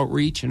do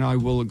outreach, and I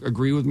will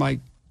agree with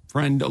my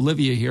friend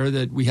Olivia here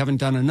that we haven't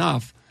done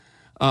enough.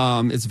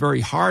 It's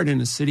very hard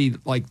in a city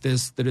like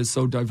this that is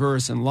so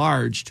diverse and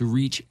large to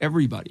reach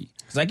everybody.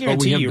 Because I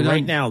guarantee you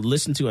right now,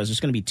 listen to us, there's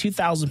going to be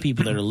 2,000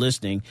 people that are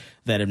listening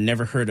that have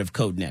never heard of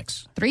Code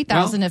Next.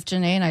 3,000 if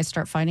Janae and I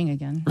start fighting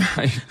again.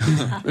 Right.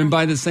 And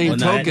by the same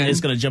token,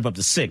 it's going to jump up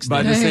to 6.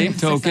 By the same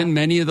token,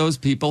 many of those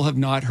people have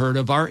not heard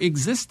of our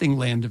existing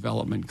Land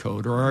Development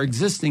Code or our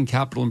existing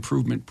capital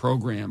improvement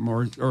program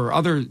or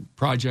other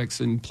projects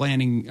and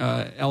planning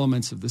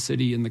elements of the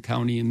city and the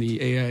county and the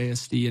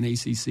AISD and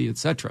ACC, et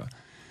cetera.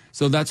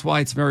 So that's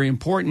why it's very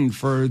important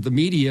for the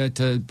media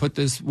to put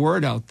this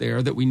word out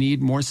there that we need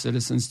more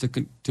citizens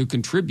to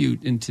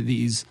contribute into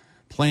these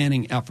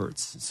planning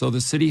efforts. So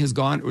the city has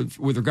gone,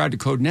 with regard to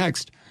Code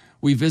Next,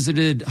 we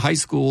visited high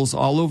schools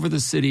all over the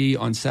city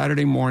on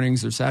Saturday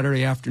mornings or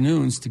Saturday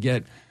afternoons to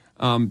get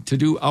to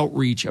do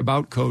outreach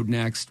about Code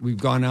Next.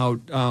 We've gone out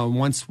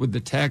once with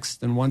the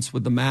text and once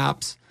with the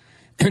maps.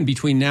 And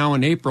between now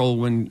and April,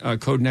 when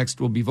Code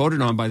Next will be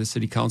voted on by the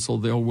city council,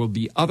 there will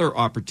be other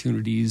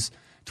opportunities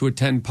to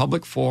attend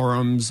public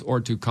forums or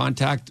to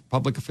contact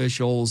public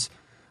officials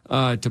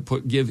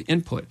to give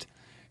input.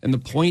 And the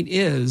point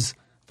is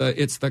that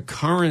it's the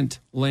current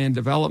Land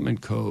Development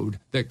Code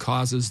that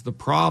causes the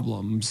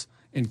problems,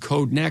 and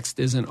Code Next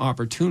is an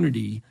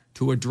opportunity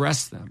to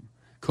address them.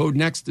 Code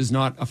Next is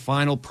not a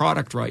final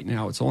product right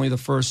now. It's only the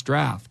first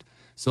draft.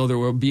 So there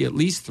will be at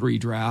least 3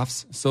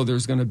 drafts. So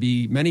there's going to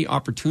be many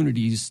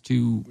opportunities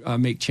to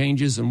make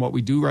changes in what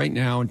we do right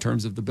now in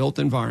terms of the built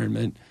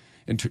environment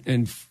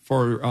and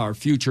for our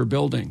future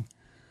building.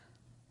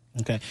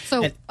 Okay.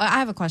 So I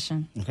have a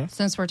question. Okay.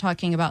 Since we're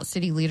talking about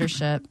city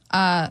leadership,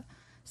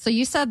 so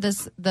you said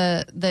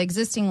the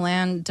existing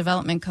Land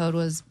Development Code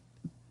was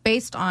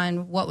based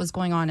on what was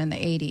going on in the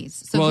 80s.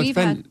 So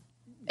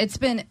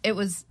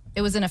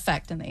it was in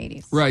effect in the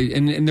 80s. Right,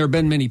 and there have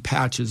been many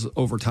patches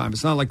over time.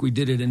 It's not like we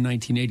did it in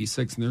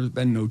 1986 and there's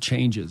been no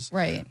changes.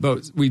 Right.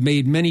 But we've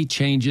made many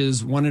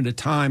changes one at a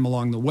time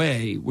along the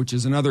way, which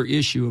is another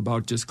issue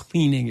about just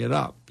cleaning it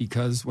up.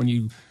 Because when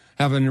you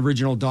have an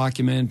original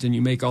document and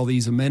you make all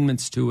these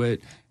amendments to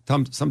it,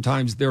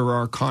 sometimes there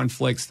are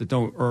conflicts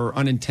or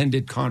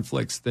unintended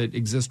conflicts that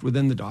exist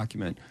within the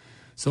document.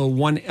 So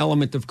one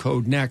element of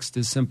Code Next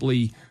is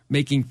simply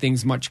making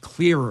things much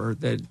clearer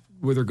that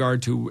with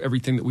regard to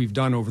everything that we've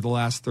done over the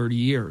last 30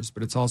 years.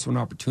 But it's also an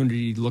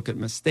opportunity to look at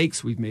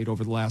mistakes we've made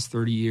over the last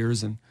 30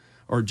 years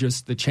or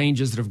just the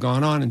changes that have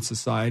gone on in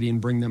society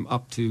and bring them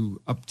up to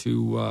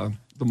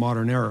the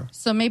modern era.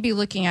 So maybe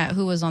looking at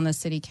who was on the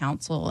city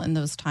council in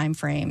those time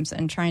frames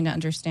and trying to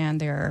understand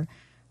their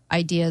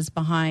ideas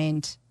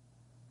behind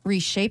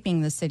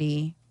reshaping the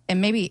city.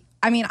 And maybe,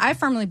 I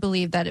firmly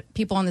believe that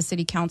people on the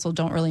city council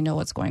don't really know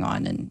what's going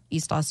on in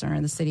East Austin or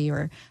in the city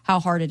or how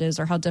hard it is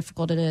or how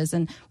difficult it is.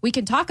 And we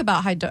can talk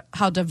about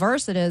how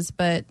diverse it is,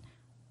 but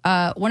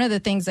one of the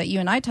things that you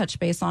and I touch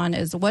base on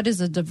is what is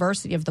the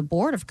diversity of the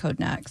board of Code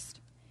Next?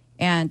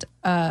 And,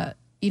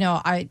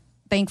 I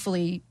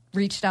thankfully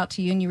reached out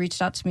to you and you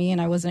reached out to me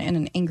and I wasn't in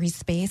an angry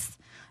space.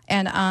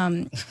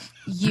 And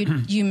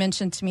you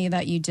mentioned to me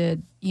that you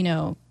did,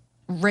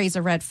 raise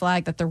a red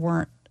flag that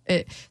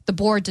the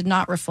board did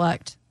not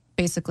reflect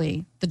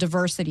basically the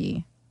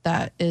diversity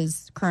that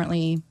is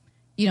currently,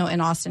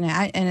 in Austin.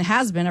 And it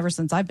has been ever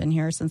since I've been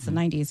here since the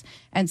 90s.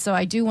 And so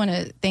I do want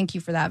to thank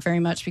you for that very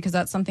much because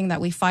that's something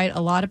that we fight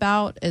a lot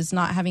about is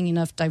not having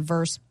enough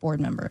diverse board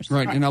members.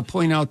 Right. And I'll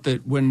point out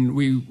that when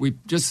we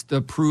just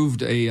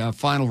approved a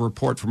final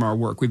report from our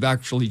work, we've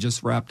actually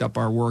just wrapped up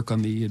our work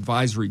on the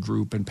advisory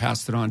group and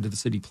passed it on to the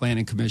City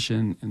Planning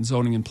Commission and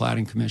Zoning and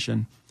Platting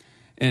Commission.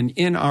 And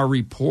in our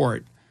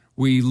report,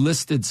 we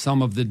listed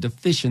some of the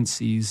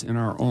deficiencies in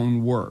our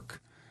own work.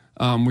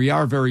 We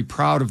are very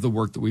proud of the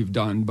work that we've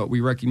done, but we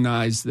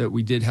recognize that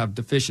we did have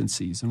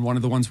deficiencies. And one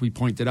of the ones we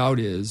pointed out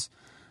is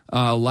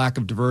lack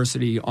of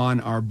diversity on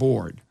our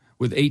board.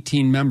 With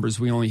 18 members,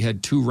 we only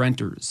had 2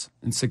 renters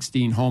and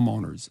 16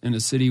 homeowners in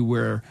a city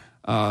where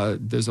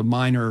there's a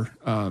minor,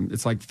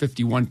 it's like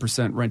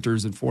 51%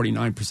 renters and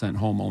 49%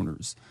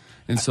 homeowners.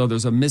 And so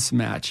there's a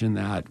mismatch in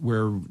that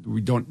where we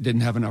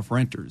didn't have enough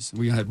renters.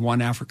 We had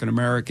 1 African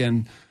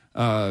American.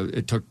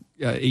 It took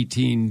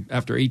 18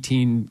 out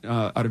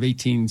of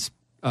 18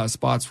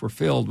 spots were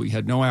filled. We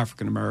had no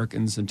African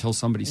Americans until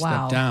somebody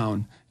stepped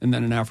down, and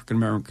then an African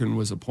American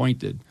was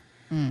appointed.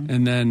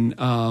 And then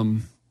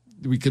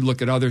we could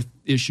look at other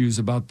issues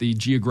about the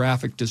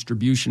geographic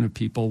distribution of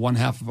people.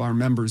 1/2 of our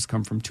members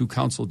come from 2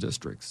 council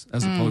districts,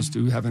 as opposed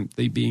to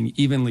they being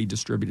evenly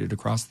distributed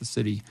across the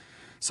city.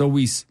 So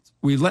we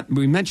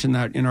mentioned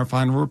that in our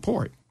final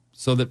report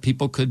so that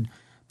people could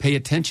pay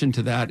attention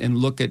to that and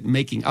look at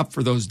making up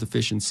for those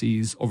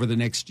deficiencies over the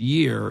next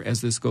year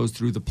as this goes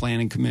through the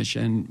Planning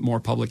Commission,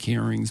 more public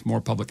hearings, more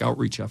public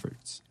outreach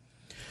efforts.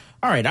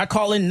 All right, our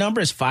call-in number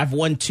is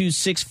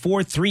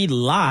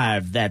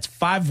 512-643-LIVE. That's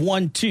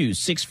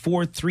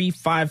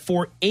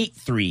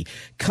 512-643-5483.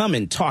 Come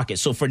and talk it.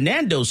 So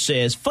Fernando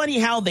says, funny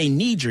how they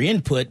need your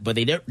input, but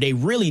they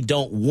really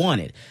don't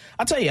want it.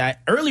 I'll tell you,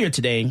 earlier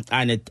today,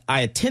 I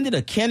attended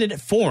a candidate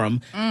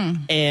forum,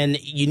 and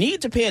you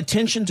need to pay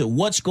attention to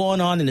what's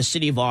going on in the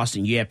city of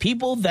Austin. You have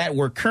people that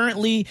were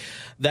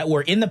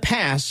in the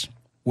past,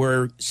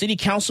 were city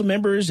council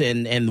members,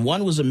 and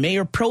one was a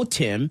mayor pro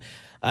tem,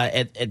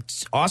 at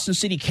Austin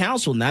City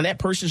Council. Now that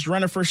person's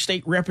running for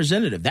state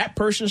representative. That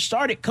person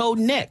started Code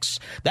Next.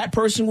 That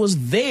person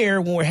was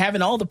there when we're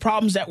having all the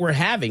problems that we're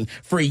having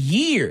for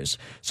years.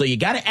 So you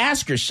got to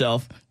ask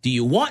yourself, do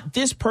you want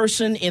this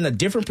person in a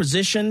different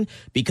position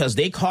because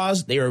they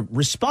are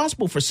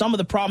responsible for some of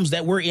the problems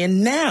that we're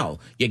in now?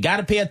 You got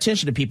to pay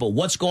attention to people,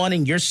 what's going on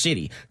in your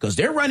city, because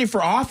they're running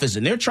for office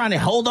and they're trying to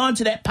hold on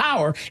to that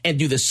power and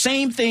do the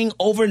same thing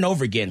over and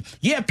over again.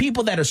 You have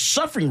people that are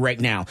suffering right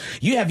now.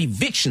 You have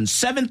evictions,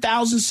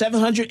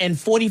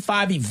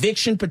 7,745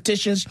 eviction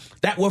petitions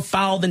that were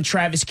filed in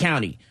Travis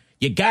County.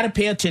 You got to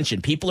pay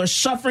attention. People are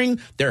suffering,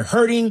 they're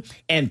hurting,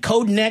 and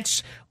Code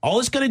Next, all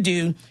it's going to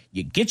do,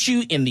 you get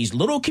you in these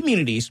little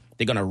communities,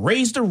 they're going to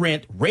raise the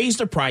rent, raise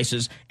the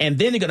prices, and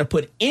then they're going to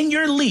put in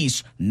your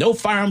lease, no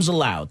firearms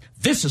allowed.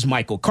 This is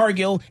Michael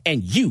Cargill,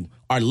 and you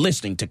are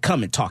listening to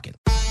Come and Talk It.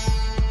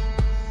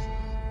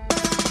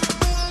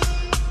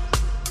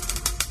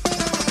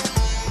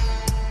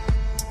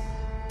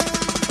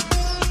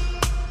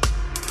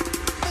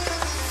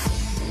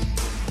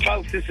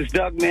 Folks, this is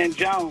Doug Man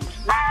Jones.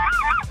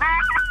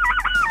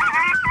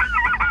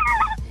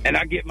 And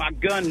I get my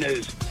gun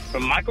news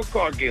from Michael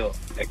Cargill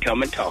at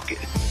Come and Talk It.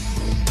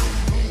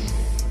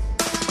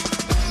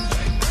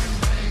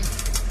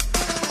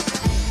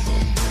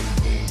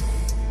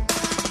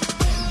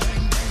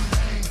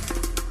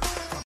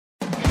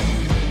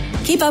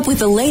 Keep up with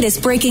the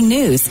latest breaking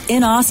news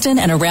in Austin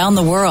and around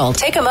the world.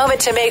 Take a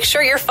moment to make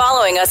sure you're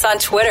following us on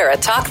Twitter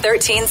at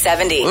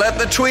Talk1370. Let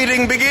the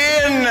tweeting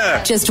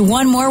begin. Just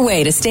one more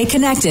way to stay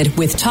connected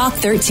with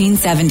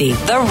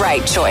Talk1370, the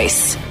right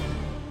choice.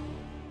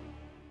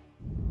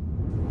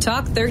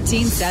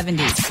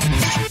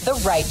 Talk1370, the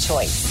right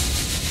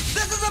choice.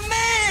 This is a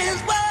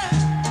man's world.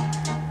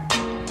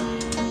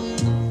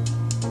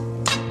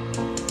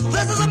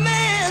 This is a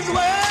man's world.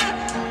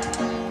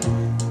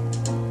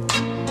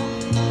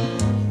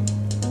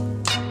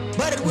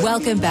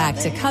 Welcome back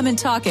to Come and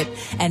Talk It.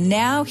 And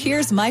now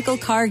here's Michael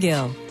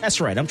Cargill. That's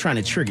right. I'm trying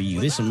to trigger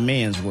you. This is a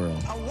man's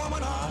world.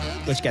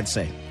 What you got to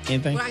say?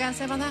 Anything? What I got to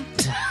say about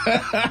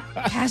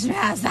that? Cash me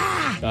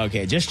outside.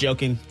 Okay, just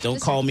joking. Don't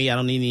call me. I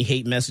don't need any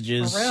hate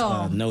messages. For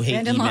real. No hate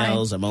Stand in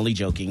emails. line. I'm only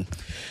joking.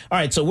 All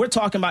right, so we're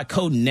talking about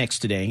Code Next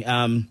today.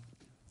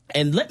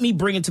 And let me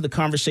bring into the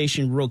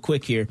conversation real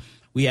quick here.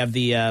 We have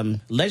the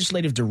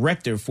legislative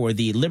director for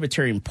the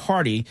Libertarian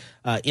Party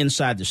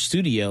inside the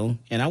studio,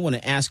 and I want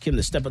to ask him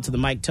to step up to the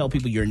mic, tell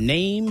people your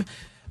name,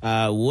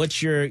 what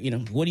do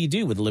you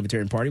do with the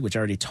Libertarian Party, which I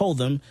already told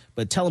them,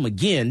 but tell them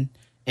again,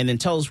 and then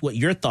tell us what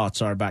your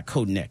thoughts are about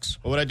Code Next.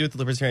 Well, what I do with the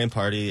Libertarian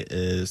Party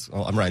is,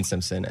 I'm Ryan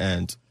Simpson,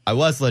 and I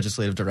was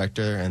legislative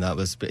director, and that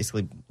was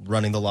basically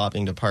running the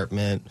lobbying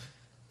department,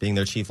 being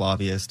their chief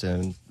lobbyist,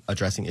 and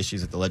addressing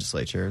issues at the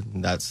legislature.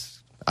 And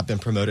I've been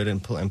promoted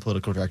and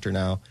political director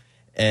now.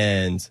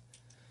 And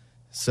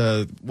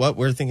so what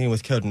we're thinking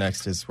with Code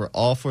Next is we're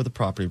all for the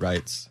property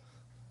rights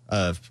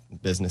of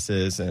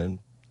businesses and,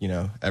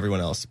 everyone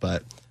else.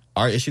 But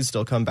our issues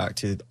still come back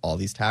to all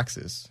these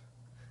taxes.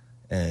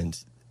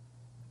 And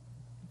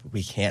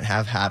we can't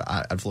have had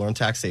ad valorem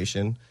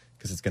taxation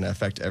because it's going to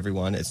affect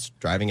everyone. It's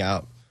driving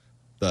out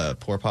the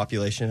poor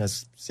population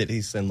as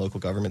cities and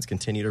local governments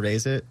continue to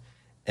raise it.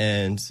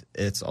 And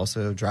it's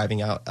also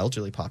driving out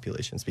elderly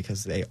populations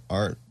because they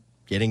aren't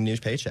getting new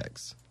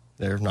paychecks.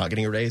 They're not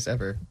getting a raise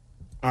ever.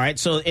 All right.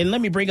 So, and let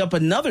me bring up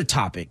another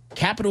topic,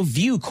 Capitol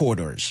View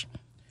corridors.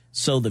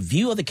 So the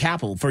view of the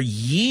Capitol for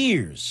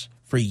years,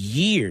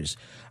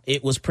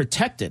 it was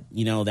protected.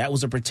 That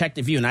was a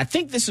protected view. And I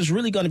think this is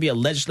really going to be a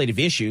legislative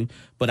issue.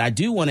 But I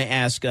do want to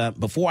ask,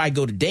 before I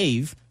go to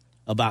Dave,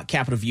 about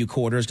Capitol View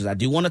corridors, because I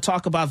do want to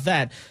talk about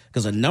that,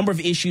 because a number of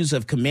issues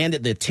have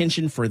commanded the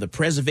attention for the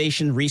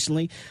preservation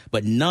recently,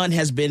 but none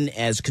has been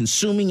as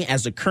consuming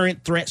as the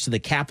current threats to the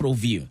Capitol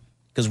View.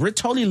 Because we're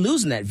totally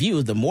losing that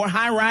view. The more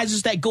high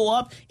rises that go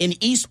up in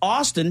East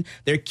Austin,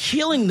 they're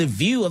killing the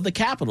view of the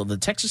Capitol, the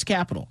Texas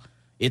Capitol.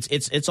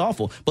 It's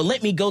awful. But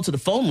let me go to the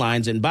phone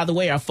lines. And by the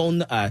way, our phone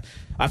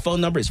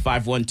number is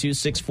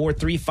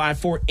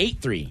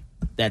 512-643-5483.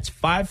 That's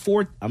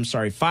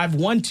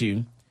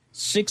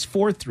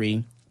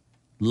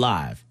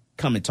 512-643-live.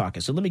 Come and talk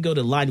it. So let me go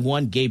to line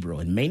 1, Gabriel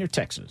in Maynard,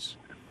 Texas.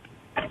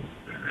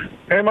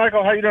 Hey,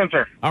 Michael, how you doing,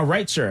 sir? All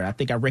right, sir. I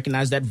think I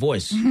recognize that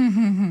voice. Yes,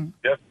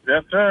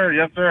 sir.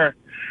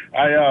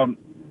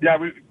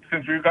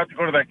 Since we got to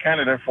go to that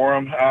candidate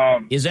forum.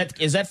 Is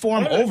that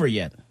forum over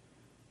yet?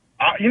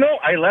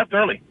 I left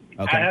early.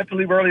 Okay. I had to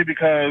leave early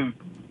because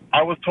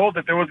I was told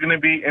that there was going to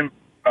be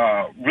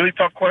really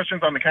tough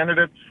questions on the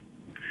candidates.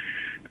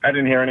 I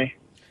didn't hear any.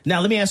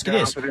 Now, let me ask you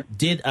this.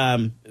 Did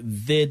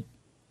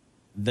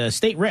the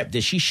state rep,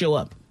 did she show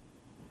up?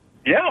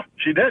 Yeah,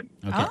 she did.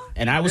 Okay. Oh.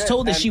 And I was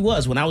told that she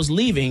was. When I was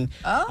leaving,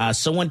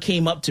 someone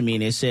came up to me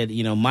and they said,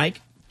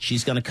 Mike,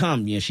 she's going to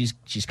come. She's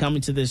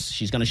coming to this.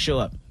 She's going to show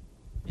up.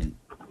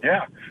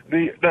 Yeah.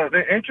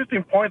 The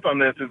interesting point on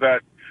this is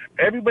that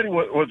everybody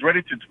was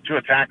ready to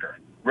attack her.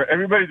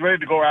 Everybody's ready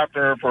to go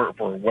after her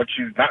for what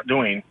she's not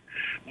doing.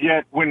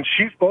 Yet when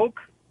she spoke,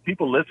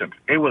 people listened.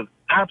 It was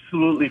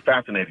absolutely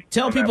fascinating.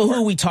 Tell people who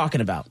are we talking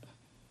about.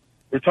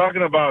 We're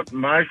talking about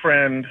my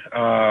friend,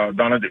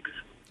 Donna Dukes.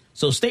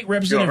 So State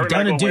Representative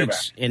Donna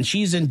Dukes, and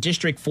she's in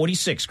District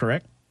 46,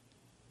 correct?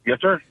 Yes,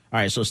 sir. All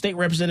right, so State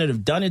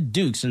Representative Donna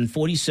Dukes in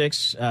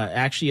 46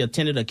 actually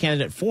attended a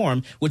candidate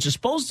forum, which is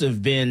supposed to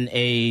have been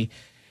she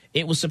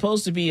was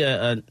supposed to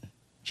get,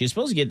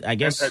 I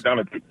guess.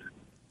 Anti-Donna Dukes.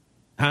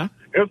 Huh?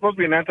 It was supposed to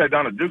be an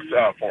anti-Donna Dukes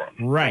forum.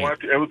 Right.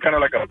 It was kind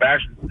of like a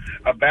bash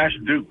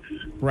Dukes.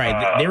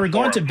 Right. They were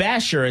going to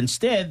bash her.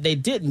 Instead, they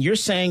didn't. You're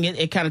saying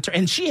it kind of turned.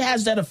 And she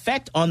has that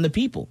effect on the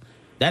people.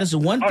 That is the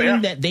one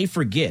thing that they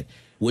forget.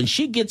 When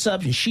she gets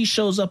up and she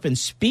shows up and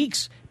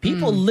speaks,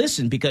 people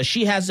listen because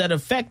she has that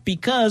effect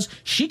because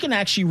she can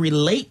actually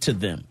relate to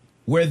them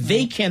where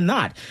they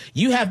cannot.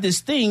 You have this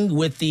thing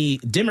with the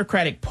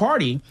Democratic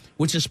Party,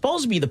 which is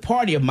supposed to be the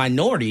party of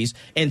minorities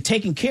and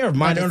taking care of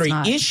minority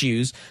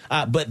issues,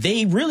 but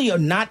they really are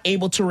not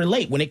able to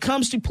relate. When it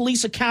comes to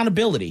police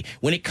accountability,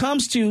 when it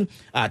comes to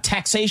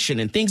taxation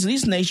and things of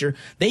this nature,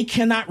 they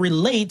cannot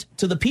relate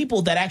to the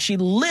people that actually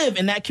live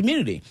in that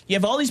community. You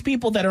have all these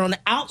people that are on the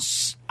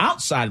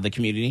outside of the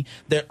community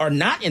that are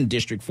not in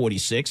District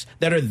 46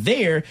 that are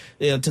there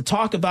to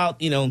talk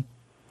about,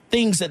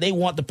 things that they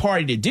want the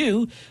party to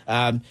do.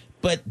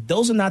 But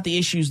those are not the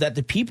issues that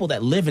the people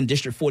that live in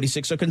District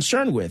 46 are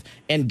concerned with.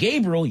 And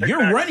Gabriel,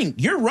 you're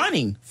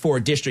running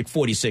for District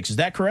 46. Is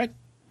that correct?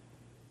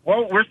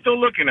 Well, we're still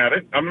looking at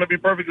it. I'm going to be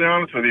perfectly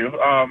honest with you.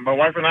 My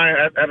wife and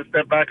I had to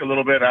step back a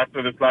little bit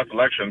after this last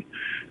election,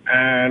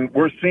 and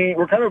we're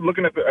kind of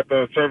looking at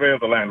the survey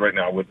of the land right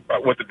now with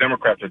what the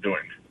Democrats are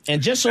doing.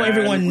 And just so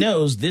everyone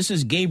knows, this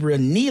is Gabriel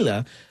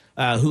Nila,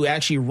 who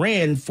actually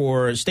ran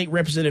for State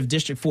Representative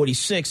District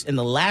 46 in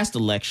the last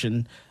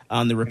election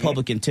on the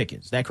Republican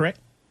ticket. Is that correct?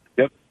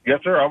 Yes,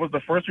 sir. I was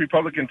the first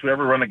Republican to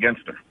ever run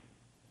against her.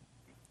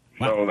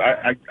 Wow.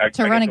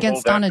 So I run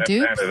against Donna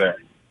Dukes?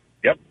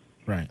 Yep.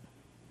 Right.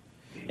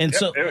 And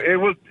so it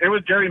was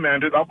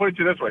gerrymandered. I'll put it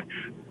to you this way: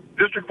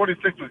 District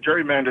 46 was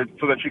gerrymandered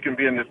so that she can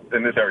be in this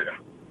area.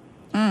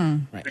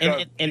 Right.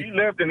 Because she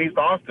lived in East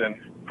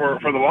Austin for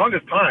the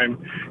longest time,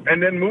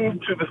 and then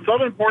moved to the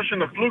southern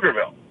portion of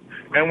Pflugerville.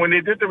 And when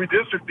they did the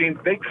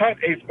redistricting, they cut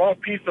a small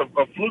piece of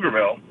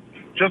Pflugerville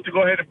just to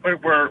go ahead and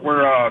put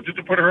just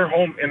to put her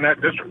home in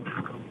that district.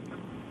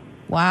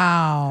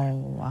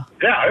 Wow.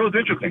 Yeah, it was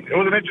interesting. It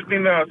was an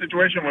interesting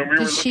situation when we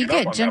were. Did she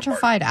get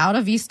gentrified out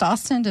of East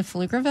Austin to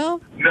Pflugerville?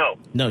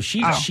 No,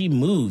 she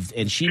moved,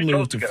 and she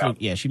moved to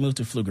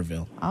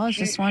Pflugerville. I was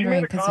just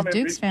wondering because the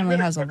Dukes family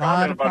has a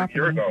lot of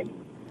property.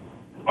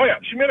 Oh yeah,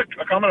 she made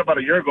a comment about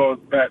a year ago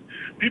that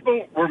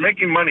people were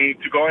making money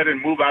to go ahead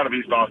and move out of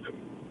East Austin,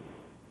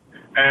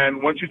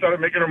 and when she started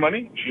making her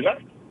money, she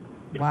left.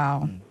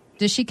 Wow.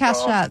 Did she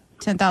cash that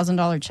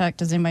 $10,000 check?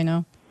 Does anybody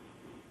know?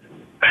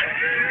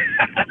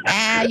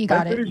 You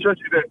got it. I'm pretty sure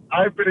she did.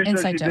 I'm pretty sure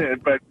she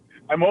did, but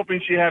I'm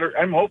hoping she had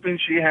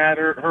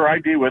her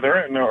ID with her,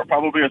 and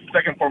probably a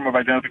second form of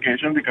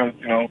identification because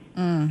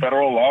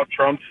federal law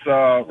trumps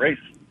race.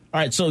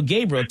 All right, so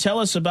Gabriel, tell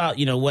us about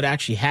what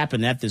actually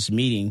happened at this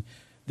meeting,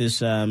 this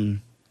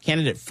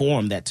candidate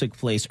forum that took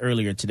place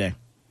earlier today.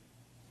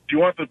 Do you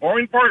want the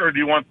boring part, or do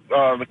you want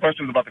the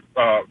questions about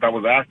that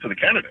was asked to the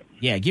candidate?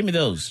 Yeah, give me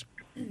those.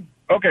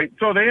 Okay,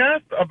 so they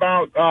asked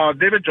about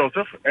David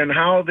Joseph and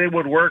how they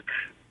would work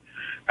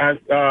as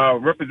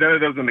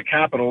representatives in the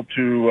Capitol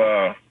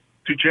to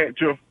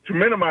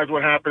minimize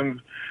what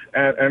happens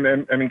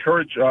and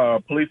encourage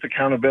police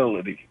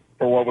accountability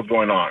for what was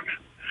going on.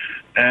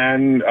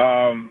 And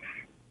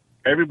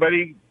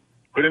everybody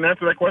couldn't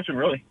answer that question,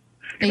 really.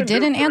 They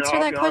didn't answer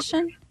that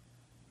question?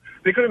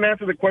 They couldn't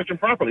answer the question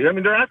properly. I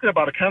mean, they're asking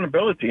about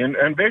accountability,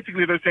 and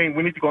basically they're saying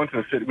we need to go into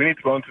the city, we need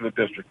to go into the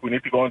district, we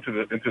need to go into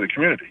the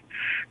community.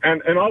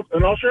 And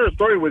I'll share a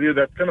story with you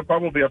that's going to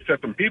probably upset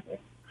some people.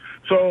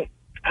 So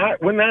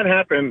when that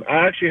happened,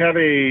 I actually had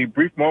a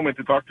brief moment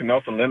to talk to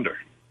Nelson Linder.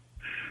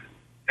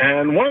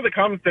 And one of the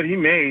comments that he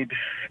made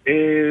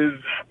is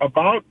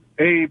about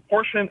a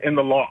portion in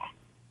the law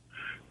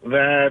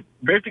that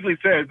basically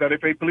says that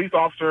if a police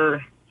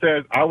officer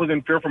says, I was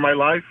in fear for my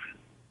life,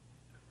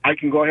 I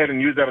can go ahead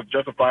and use that as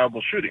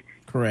justifiable shooting.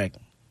 Correct.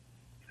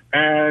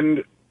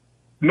 And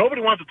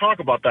nobody wants to talk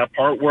about that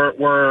part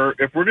where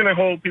if we're going to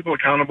hold people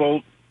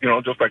accountable,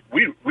 just like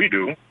we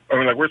do, I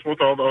mean, like we're supposed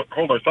to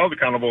hold ourselves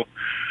accountable,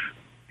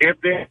 if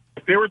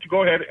they were to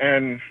go ahead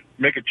and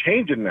make a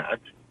change in that,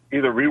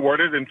 either reword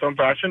it in some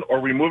fashion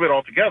or remove it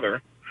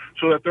altogether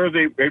so that there's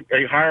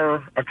a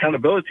higher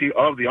accountability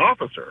of the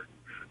officer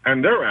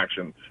and their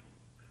actions,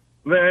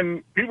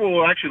 then people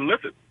will actually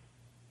listen.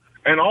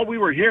 And all we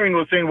were hearing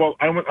was saying, well,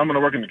 I'm going to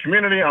work in the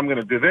community. I'm going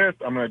to do this.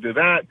 I'm going to do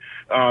that.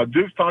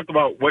 Dukes talked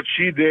about what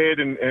she did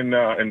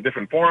in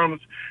different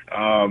forums,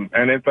 and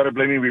then started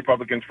blaming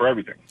Republicans for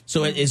everything.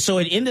 So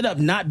it ended up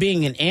not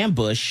being an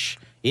ambush.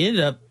 It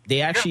ended up they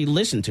actually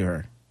listened to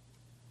her.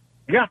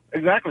 Yeah,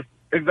 exactly.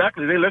 They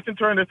listened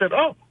to her and they said,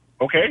 oh,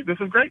 okay, this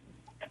is great.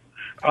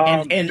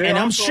 And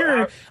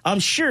I'm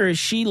sure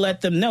she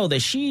let them know that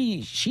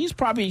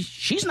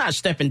she's not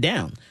stepping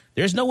down.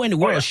 There's no way in the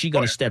world she's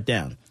going to step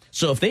down.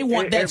 So if they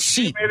want that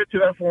seat,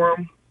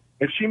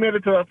 if she made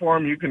it to that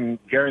forum, you can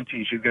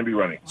guarantee she's going to be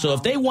running. So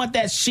if they want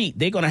that seat,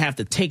 they're going to have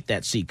to take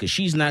that seat because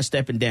she's not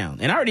stepping down.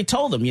 And I already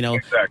told them,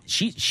 exactly.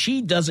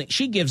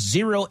 She gives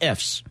 0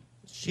 Fs.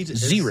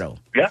 Zero.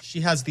 Yeah. She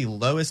has the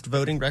lowest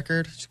voting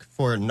record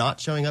for not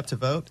showing up to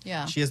vote.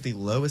 Yeah. She has the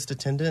lowest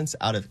attendance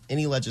out of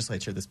any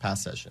legislature this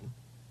past session.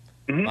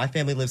 Mm-hmm. My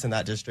family lives in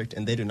that district,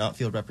 and they do not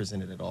feel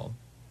represented at all.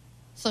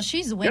 So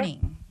she's winning.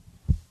 Yeah.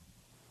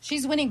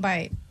 She's winning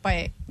by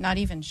not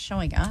even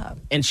showing up.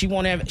 And she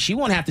won't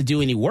have to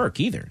do any work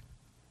either,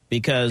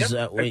 because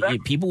exactly.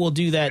 People will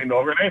do that.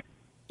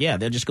 Yeah,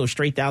 they'll just go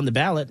straight down the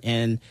ballot,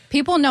 and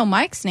people know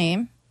Mike's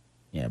name.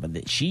 Yeah,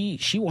 but she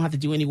won't have to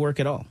do any work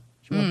at all.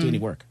 She won't do any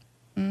work.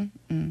 Oh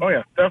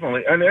yeah,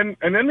 definitely. And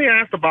then they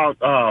asked about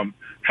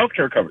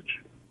healthcare coverage.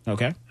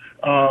 Okay.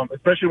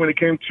 Especially when it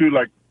came to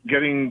like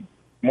getting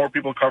more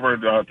people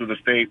covered through the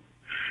state.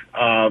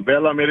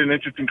 Bella made an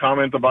interesting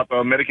comment about the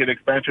Medicaid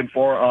expansion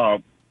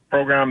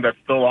program that's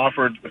still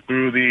offered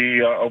through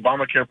the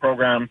Obamacare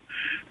program,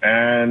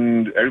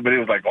 and everybody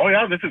was like, "Oh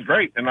yeah, this is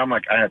great," and I'm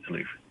like, I had to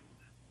leave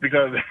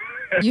because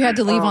you had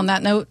to leave on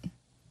that note.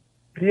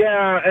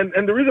 Yeah,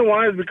 and the reason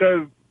why is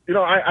because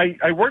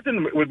I worked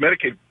with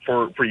Medicaid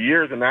for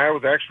years, and I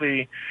was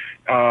actually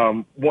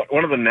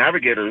one of the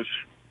navigators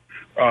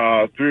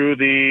through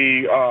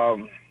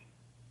the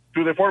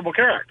Affordable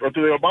Care Act or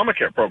through the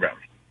Obamacare program.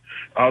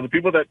 The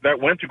people that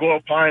went to go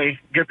apply,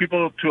 get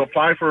people to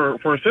apply for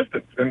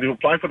assistance and to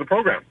apply for the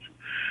programs.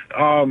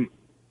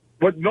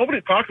 What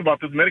nobody talks about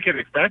this Medicaid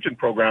expansion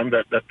program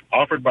that's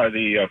offered by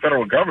the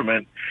federal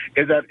government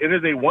is that it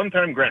is a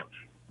one-time grant.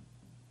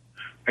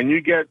 And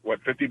you get,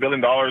 $50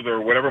 billion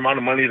or whatever amount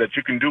of money that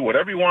you can do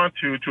whatever you want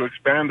to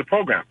expand the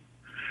program.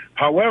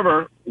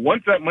 However,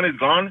 once that money's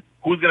gone,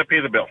 who's going to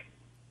pay the bill?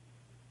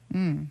 It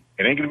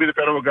ain't going to be the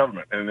federal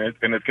government, and it's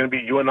going to be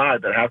you and I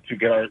that have to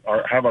get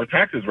have our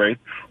taxes raised,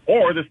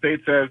 or the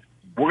state says,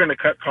 we're going to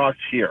cut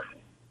costs here,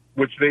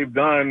 which they've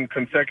done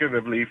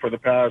consecutively for the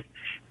past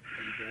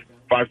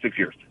 5-6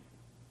 years.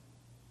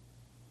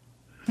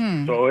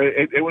 So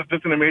it was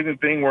just an amazing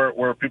thing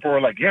where people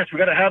were like, yes, we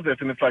got to have this.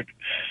 And it's like,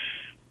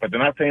 but they're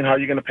not saying how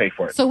you're going to pay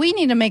for it. So we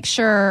need to make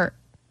sure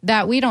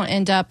that we don't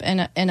end up in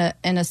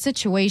a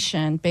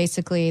situation,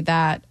 basically,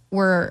 that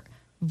we're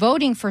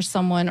voting for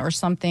someone or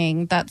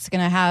something that's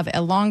going to have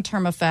a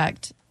long-term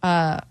effect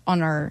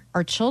on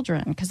our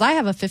children. Because I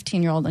have a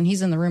 15-year-old, and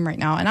he's in the room right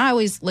now, and I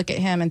always look at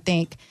him and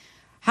think,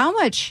 how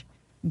much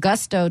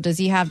gusto does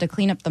he have to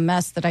clean up the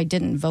mess that I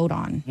didn't vote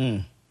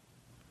on?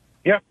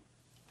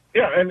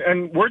 Yeah,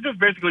 and we're just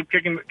basically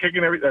kicking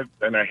everything,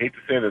 and I hate to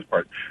say this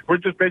part, we're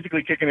just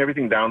basically kicking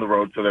everything down the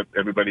road so that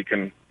everybody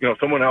can,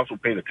 someone else will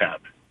pay the tab.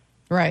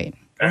 Right.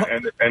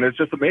 And it's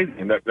just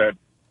amazing that all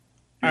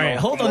right,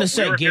 hold on a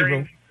sec,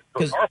 Gabriel.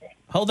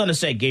 Hold on a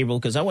sec, Gabriel,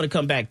 because I want to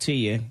come back to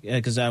you,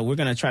 because we're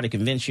going to try to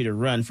convince you to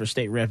run for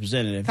state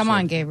representative. Come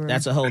on, Gabriel.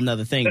 That's a whole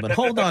nother thing. But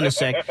hold on a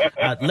sec.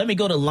 Let me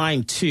go to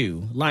line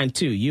 2. Line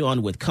 2, you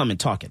on with Come and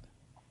Talk It.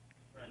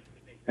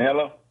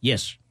 Hello?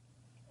 Yes.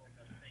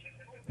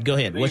 Go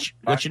ahead. What's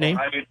your name?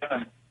 How you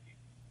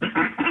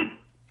doing?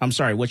 I'm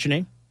sorry, what's your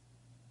name?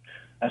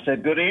 I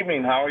said, good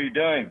evening. How are you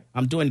doing?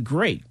 I'm doing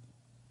great.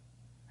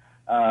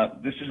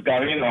 This is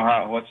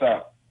Gavino. What's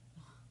up?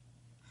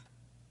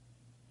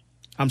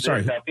 I'm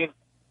sorry.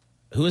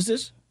 Who is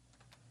this?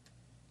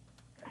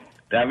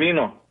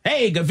 Gavino.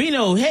 Hey,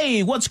 Gavino.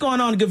 Hey, what's going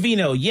on,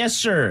 Gavino? Yes,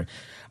 sir.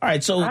 All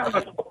right, so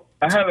I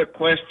have a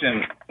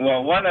question.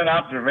 Well, an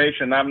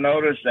observation. I've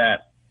noticed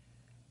that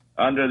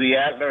under the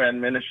Adler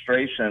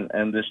administration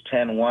and this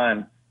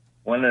 10-1,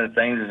 one of the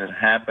things that has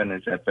happened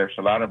is that there's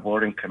a lot of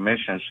boarding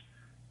commissions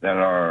that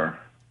are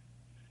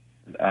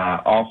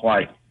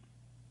off-white.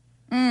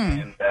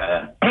 And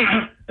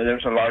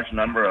there's a large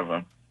number of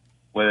them.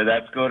 Whether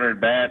that's good or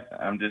bad,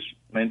 I'm just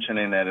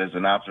mentioning that as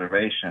an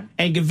observation.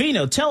 And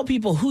Gavino, tell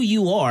people who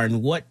you are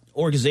and what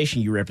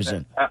organization you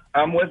represent.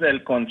 I'm with El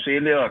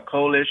Concilio, a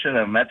coalition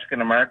of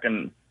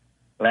Mexican-American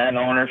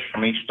landowners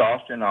from East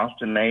Austin,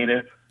 Austin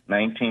native,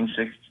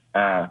 1960.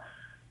 I've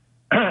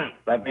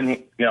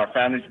been, our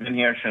family's been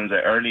here since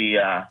the early,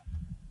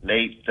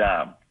 late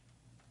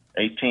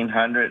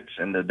 1800s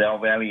in the Del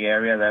Valley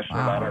area. That's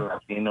where a lot of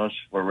Latinos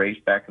were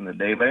raised back in the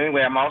day. But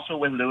anyway, I'm also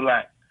with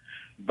LULAC.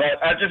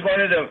 But I just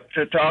wanted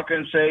to talk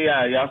and say,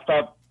 y'all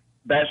stop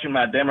bashing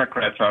my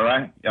Democrats, all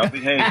right? Y'all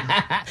behave.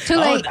 Too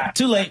late.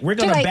 Too late. We're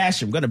going to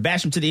bash them. We're going to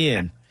bash them to the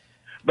end.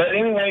 But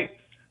anyway,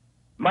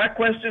 my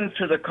question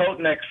to the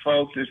Codenex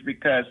folks is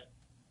because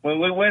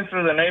when we went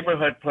through the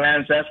neighborhood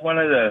plans, that's one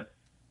of the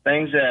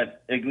things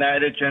that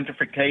ignited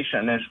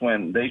gentrification is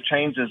when they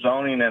changed the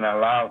zoning and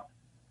allowed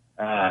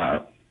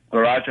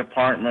garage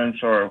apartments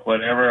or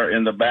whatever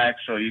in the back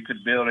so you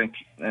could build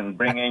and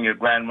bring in your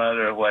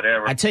grandmother or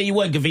whatever. I tell you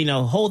what,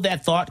 Gavino, hold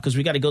that thought because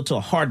we got to go to a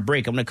hard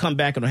break. I'm going to come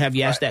back and have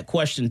you ask that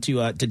question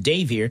to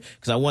Dave here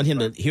because I want him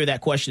to hear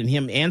that question and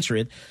him answer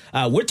it.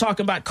 We're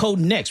talking about Code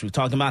Next. We're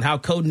talking about how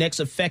Code Next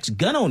affects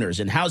gun owners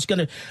and how it's going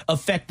to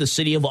affect the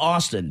city of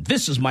Austin.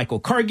 This is Michael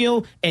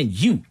Cargill, and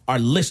you are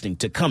listening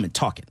to Come and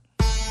Talk It.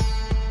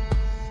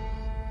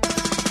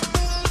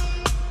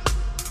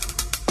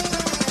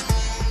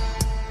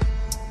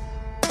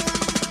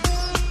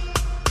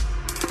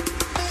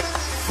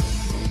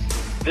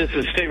 This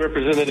is State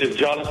Representative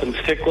Jonathan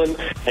Stickland,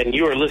 and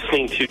you are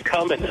listening to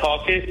Come and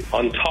Talk It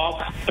on Talk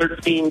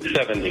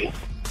 1370.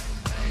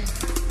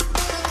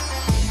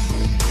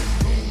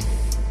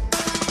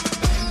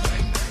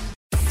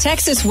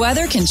 Texas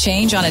weather can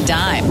change on a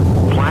dime.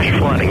 Flash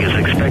flooding is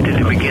expected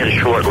to begin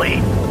shortly.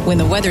 When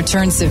the weather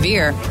turns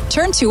severe,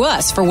 turn to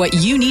us for what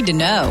you need to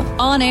know.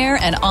 On air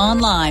and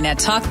online at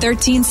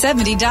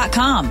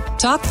talk1370.com.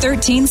 Talk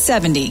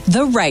 1370,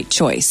 the right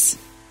choice.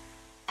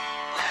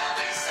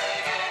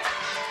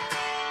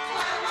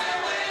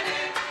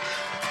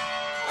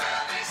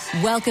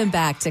 Welcome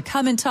back to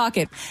Come and Talk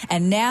It.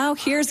 And now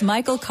here's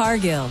Michael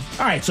Cargill.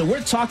 All right, so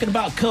we're talking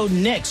about Code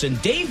Next,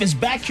 and Dave is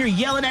back here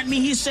yelling at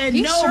me. He said,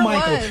 He no, sure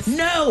Michael, was.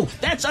 no,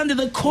 that's under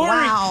the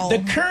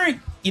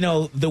current,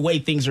 the way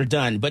things are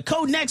done. But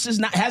Code Next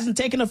hasn't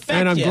taken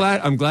effect And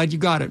yet. I'm glad you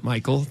got it,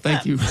 Michael.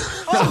 Thank you.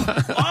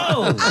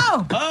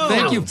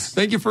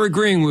 Thank you for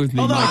agreeing with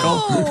me,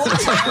 Michael.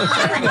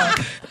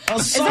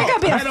 Is there going to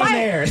be a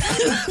fight?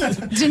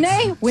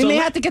 Janae, we may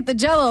have to get the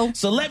Jell-O.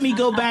 So let me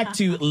go back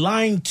to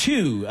line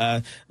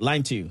 2.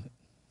 Line 2.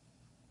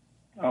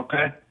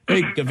 Okay.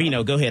 Hey,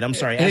 Gavino, go ahead. I'm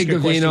sorry. Hey, Ask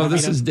your question, Gavino,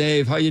 this is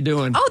Dave. How you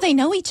doing? Oh, they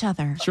know each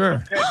other.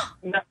 Sure.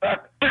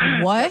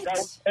 What?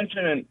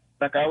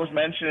 Like I was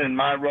mentioning,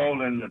 my role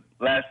in the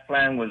last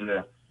plan was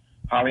the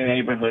Holly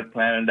neighborhood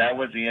plan, and that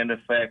was the end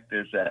effect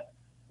is that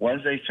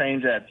once they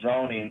changed that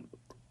zoning,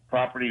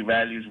 property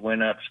values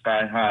went up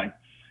sky high.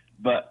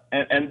 But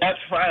and that's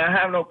fine. I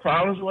have no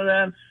problems with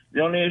that.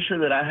 The only issue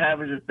that I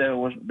have is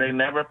that they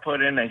never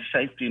put in a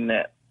safety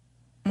net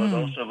for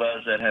those of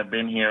us that have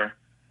been here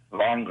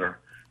longer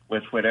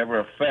with whatever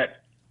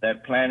effect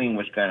that planning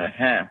was going to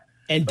have.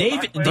 And Dave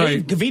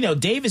Gavino,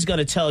 Dave is going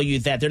to tell you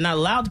that they're not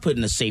allowed to put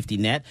in a safety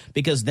net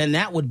because then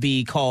that would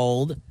be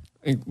called.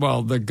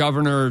 Well, the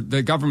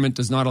government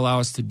does not allow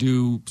us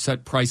to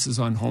set prices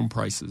on home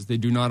prices. They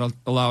do not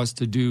allow us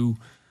to do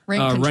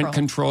rent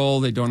control.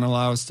 They don't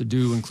allow us to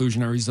do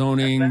inclusionary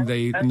zoning.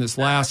 In this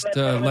last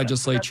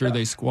legislature,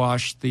 they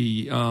squashed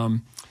the.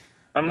 I'm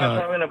not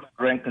talking about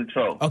rent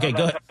control. Okay,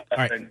 go ahead. All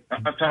right.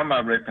 I'm not talking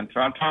about rent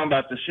control. I'm talking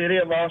about the city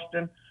of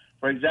Austin.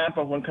 For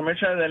example, when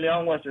Commissioner De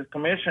Leon was the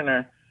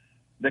commissioner,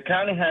 the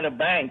county had a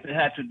bank they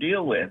had to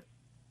deal with.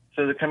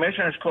 So the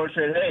commissioner's court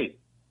said, hey,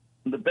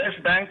 the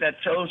best bank that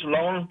chose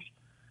loans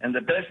and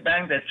the best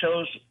bank that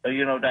chose,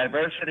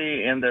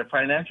 diversity in their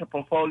financial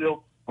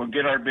portfolio will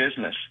get our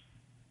business.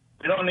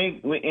 We don't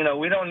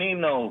need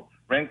no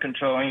rent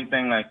control or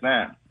anything like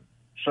that.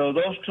 So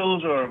those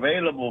tools are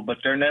available, but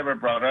they're never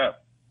brought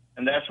up.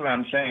 And that's what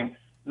I'm saying.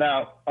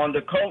 Now, on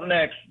the Code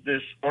Next,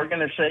 this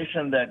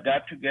organization that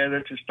got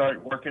together to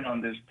start working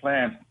on this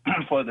plan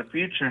for the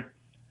future,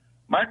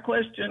 my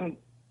question,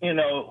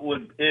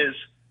 is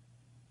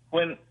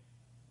when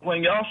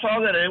y'all saw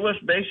that it was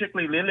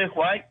basically Lily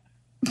White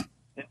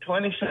in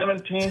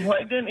 2017,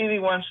 why didn't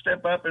anyone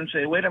step up and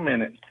say, wait a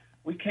minute,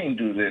 we can't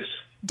do this?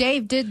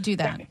 Dave did do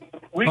that.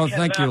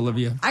 Thank you,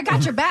 Olivia. I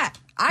got your back.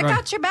 I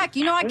got your back.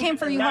 I came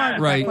for you hard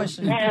with that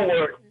question.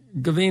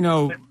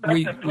 Gavino,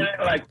 a plan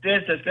like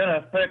this is going to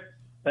affect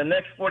the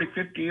next 40,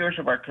 50 years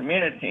of our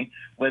community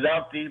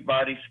without these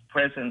bodies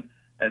present,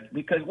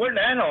 because we're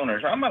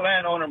landowners. I'm a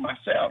landowner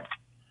myself.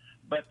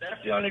 But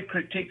that's the only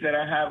critique that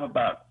I have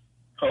about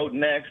Code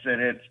Next,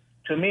 that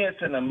to me,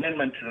 it's an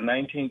amendment to the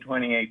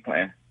 1928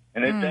 plan,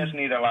 and it does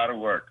need a lot of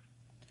work.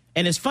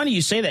 And it's funny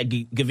you say that,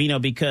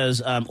 Gavino,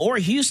 because Ora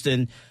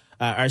Houston,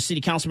 our city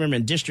council member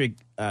in District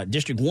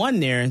 1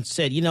 there,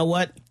 said, you know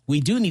what, we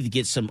do need to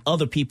get some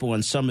other people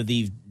on some of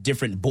these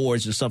different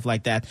boards and stuff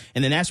like that.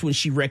 And then that's when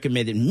she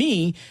recommended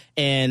me,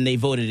 and they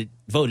voted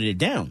it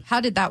down.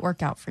 How did that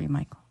work out for you,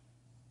 Michael?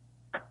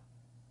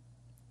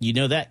 You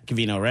know that,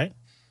 Gavino, right?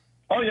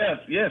 Oh, yes,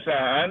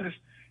 I understand.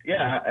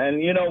 Yeah,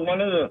 and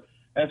one of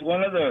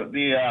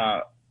the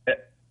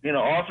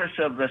authors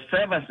of the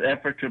seventh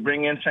effort to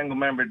bring in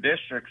single-member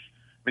districts,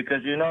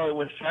 because it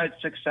was tried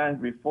 6 times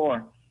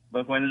before.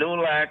 But when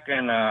LULAC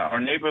and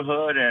our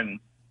neighborhood and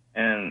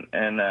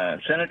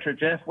Senator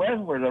Jeff West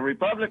were the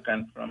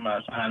Republican from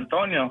San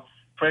Antonio,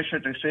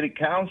 pressured the city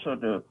council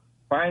to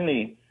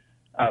finally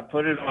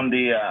put it on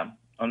the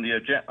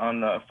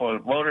agenda for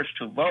voters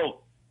to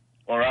vote,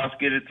 or else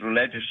get it through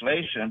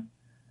legislation.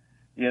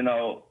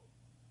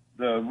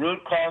 The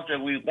root cause that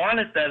we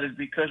wanted that is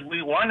because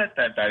we wanted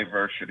that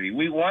diversity.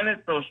 We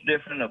wanted those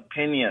different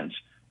opinions,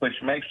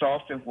 which makes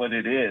Austin what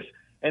it is.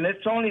 And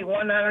it's only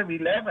 1 out of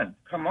 11.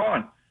 Come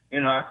on.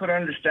 I could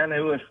understand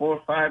it was 4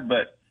 or 5,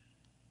 but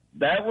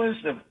that was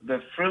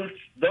the fruits.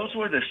 Those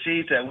were the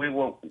seeds that we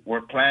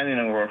were planning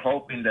and were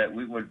hoping that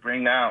we would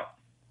bring out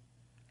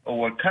or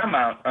would come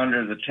out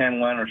under the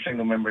 10-1 or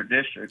single-member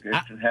district, is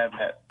to have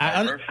that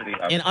diversity.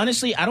 And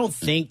honestly, I don't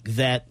think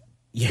that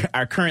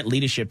our current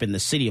leadership in the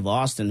city of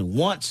Austin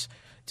wants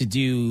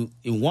to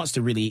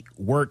really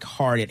work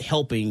hard at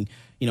helping.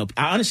 I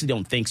honestly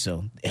don't think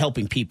so,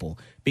 helping people,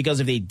 because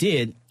if they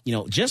did,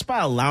 just by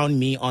allowing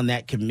me on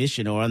that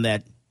commission or on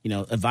that,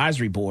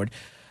 advisory board,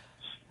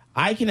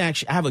 I can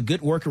actually have a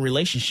good working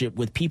relationship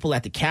with people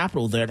at the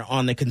Capitol that are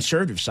on the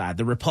conservative side,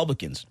 the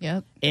Republicans.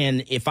 Yep.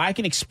 And if I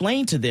can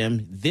explain to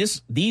them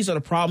these are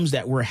the problems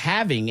that we're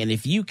having, and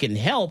if you can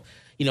help,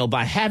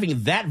 by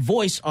having that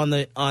voice on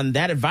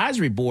that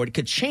advisory board,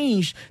 could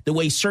change the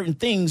way certain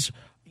things,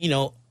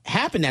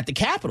 happen at the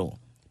Capitol.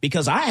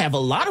 Because I have a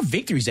lot of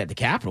victories at the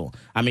Capitol.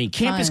 I mean,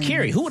 campus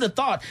carry. Who would have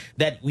thought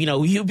that,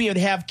 you'd be able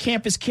to have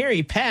campus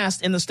carry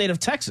passed in the state of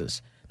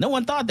Texas? No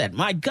one thought that.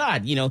 My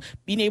God,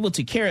 being able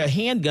to carry a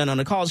handgun on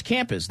a college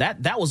campus,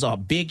 that was a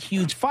big,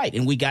 huge fight,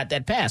 and we got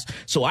that passed.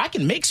 So I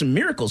can make some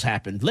miracles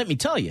happen, let me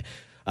tell you.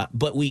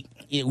 But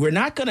we're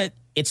not going to.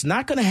 It's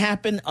not going to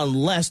happen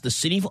unless the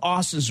city of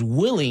Austin's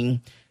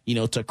willing,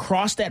 to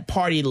cross that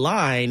party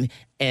line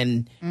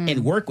and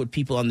work with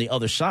people on the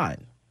other side.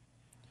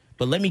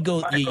 But let me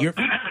go.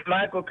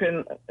 Michael,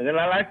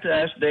 I'd like to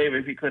ask Dave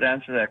if he could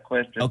answer that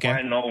question. Okay.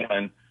 Why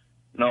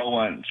no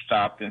one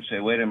stopped and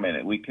said, wait a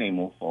minute, we can't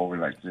move forward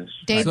like this?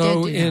 Dave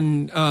so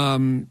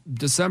in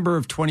December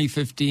of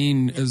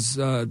 2015, as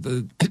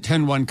the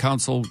 10-1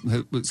 council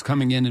was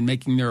coming in and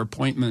making their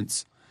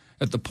appointments,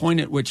 at the point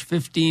at which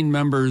 15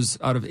 members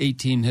out of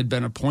 18 had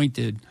been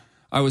appointed,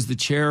 I was the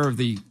chair of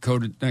the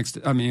Code Next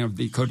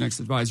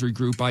Advisory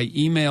Group. I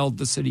emailed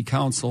the city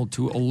council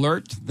to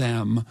alert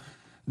them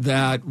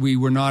that we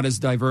were not as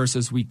diverse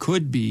as we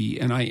could be,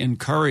 and I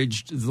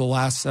encouraged the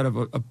last set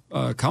of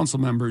council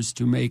members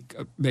to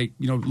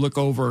look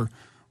over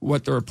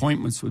what their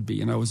appointments would be,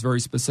 and I was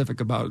very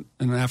specific about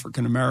an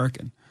African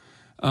American.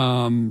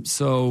 I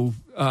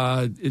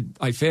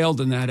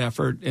failed in that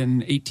effort,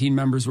 and 18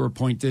 members were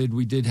appointed.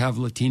 We did have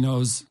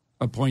Latinos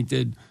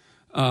appointed.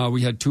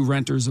 We had 2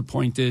 renters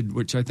appointed,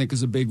 which I think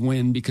is a big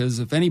win, because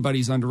if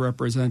anybody's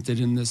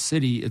underrepresented in this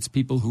city, it's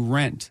people who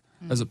rent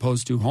as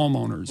opposed to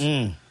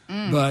homeowners.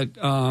 But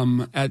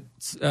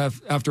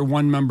after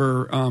one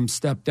member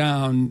stepped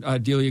down,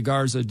 Delia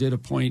Garza did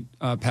appoint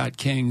Pat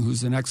King,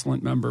 who's an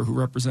excellent member who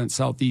represents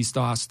Southeast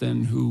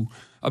Austin, who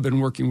I've been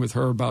working with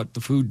her about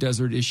the food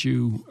desert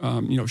issue.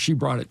 She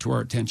brought it to our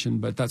attention,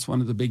 but that's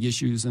one of the big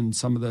issues in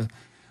some of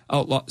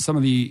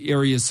the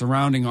areas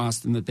surrounding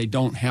Austin, that they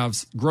don't have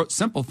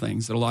simple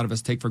things that a lot of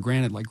us take for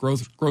granted, like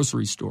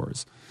grocery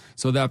stores.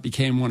 So that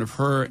became one of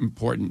her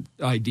important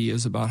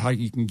ideas about how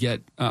you can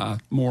get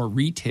more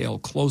retail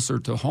closer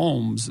to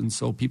homes, and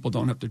so people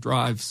don't have to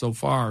drive so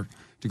far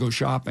to go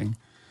shopping.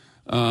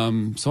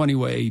 So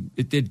anyway,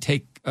 it did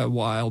take a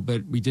while,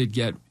 but we did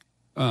get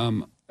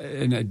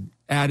an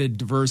added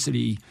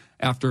diversity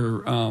after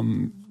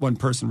one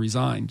person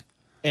resigned.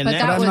 And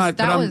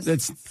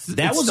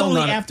that was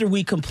only after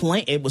we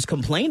complained. It was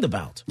complained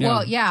about. Yeah.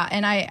 Well, yeah,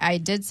 and I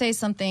did say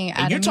something.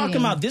 And you're talking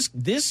about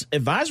this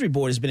advisory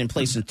board has been in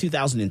place since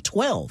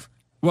 2012.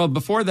 Well,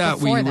 before that,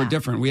 we were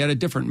different. We had a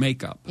different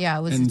makeup. Yeah,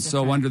 it was and different.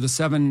 So under the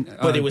 7,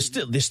 but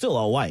they're still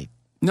all white.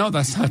 No,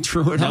 that's not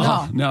true at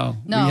all. No.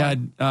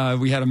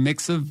 We had a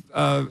mix of.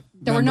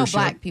 There were no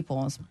black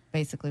people, is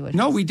basically what.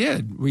 No, we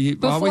did. We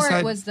before always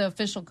had, it was the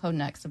official Code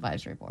Next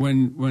advisory board.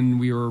 When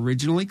we were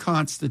originally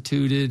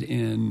constituted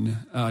in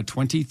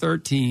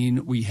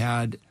 2013, we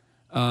had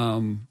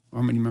how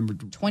many members?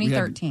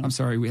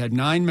 2013. We had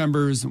 9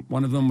 members.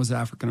 One of them was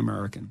African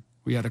American.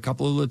 We had a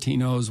couple of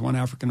Latinos, one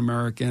African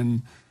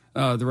American,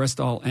 the rest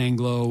all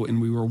Anglo, and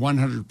we were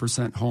 100%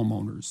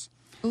 homeowners.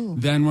 Ooh.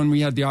 Then when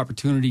we had the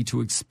opportunity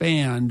to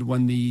expand,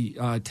 when the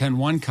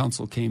 10-1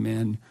 Council came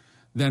in,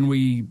 then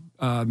we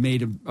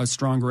made a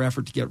stronger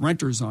effort to get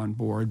renters on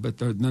board, but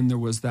then there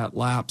was that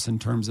lapse in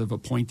terms of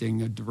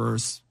appointing a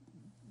diverse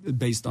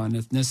based on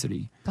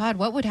ethnicity. God,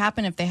 what would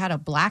happen if they had a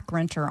black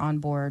renter on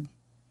board?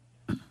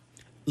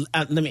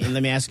 Let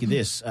me ask you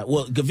this.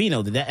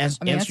 Gavino, did that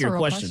answer your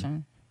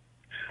question?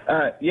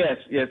 Yes,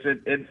 it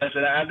does.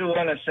 And I do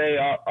want to say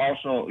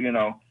also,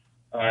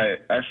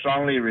 I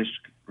strongly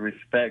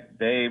respect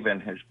Dave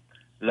and his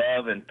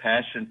love and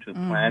passion to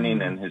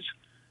planning and his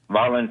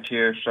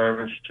volunteer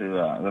service to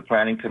the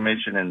Planning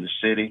Commission and the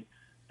city,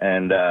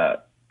 and it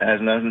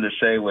has nothing to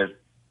say with,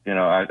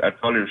 I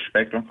totally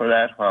respect him for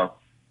that. While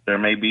there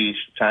may be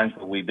times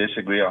where we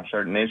disagree on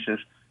certain issues,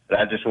 but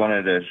I just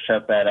wanted to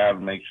shut that out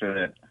and make sure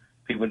that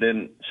people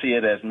didn't see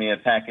it as me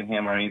attacking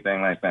him or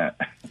anything like that.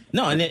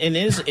 No, and it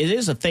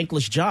is a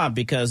thankless job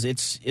because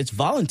it's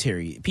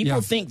voluntary. People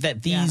think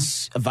that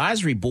these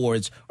advisory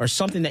boards are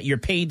something that you're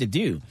paid to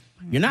do.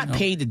 You're not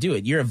paid to do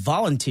it. You're a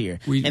volunteer.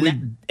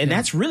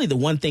 That's really the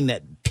one thing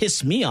that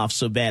pissed me off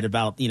so bad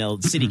about,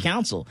 city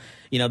council.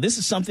 This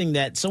is something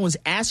that someone's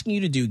asking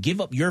you to do.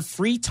 Give up your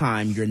free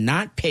time. You're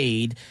not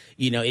paid.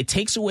 It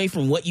takes away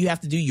from what you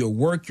have to do, your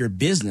work, your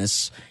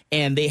business.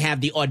 And they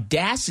have the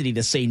audacity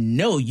to say,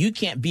 no, you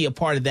can't be a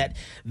part of that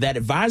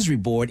advisory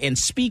board and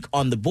speak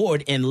on the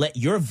board and let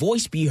your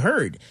voice be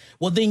heard.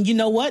 Well, then you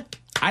know what?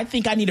 I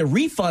think I need a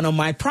refund on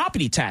my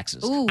property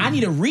taxes. Ooh. I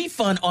need a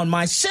refund on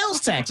my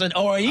sales tax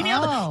or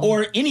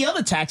any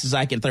other taxes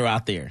I can throw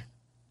out there.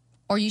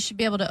 Or you should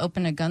be able to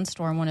open a gun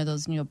store in one of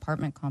those new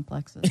apartment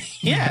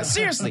complexes. Yeah,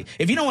 seriously.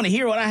 If you don't want to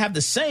hear what I have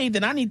to say,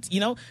 then I need,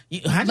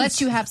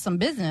 let you have some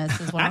business.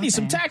 Is what I need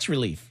some tax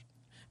relief.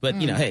 But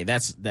hey,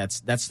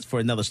 that's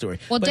for another story.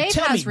 Well, but Dave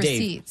has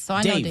receipts, so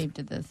I know Dave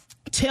did this.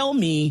 Tell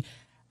me,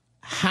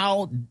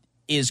 how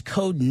is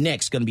Code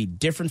Next going to be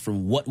different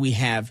from what we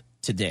have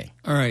today?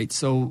 All right.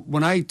 So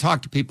when I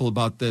talk to people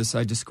about this,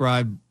 I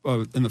describe,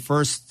 and the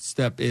first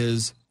step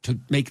is to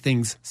make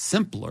things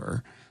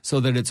simpler so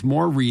that it's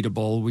more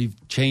readable. We've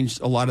changed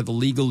a lot of the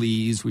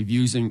legalese.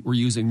 We're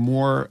using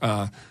more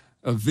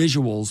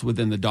visuals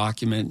within the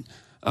document.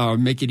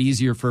 Make it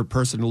easier for a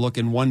person to look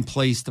in one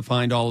place to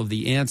find all of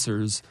the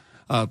answers.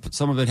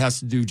 Some of it has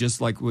to do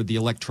just like with the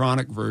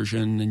electronic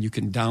version, and you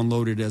can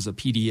download it as a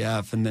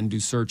PDF and then do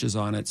searches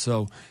on it.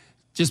 So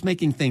just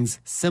making things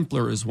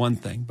simpler is one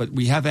thing, but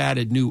we have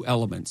added new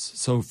elements.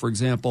 So, for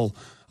example,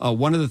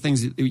 one of the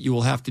things that you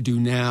will have to do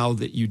now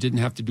that you didn't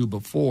have to do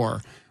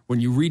before, when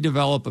you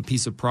redevelop a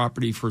piece of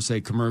property for, say,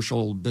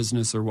 commercial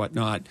business or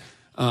whatnot,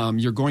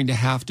 you're going to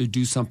have to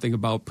do something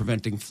about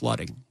preventing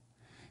flooding.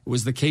 It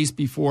was the case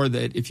before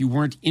that if you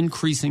weren't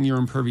increasing your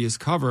impervious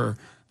cover,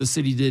 the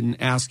city didn't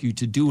ask you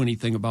to do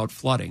anything about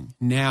flooding.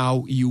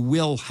 Now you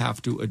will have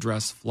to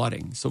address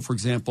flooding. So, for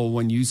example,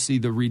 when you see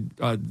they're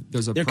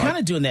kind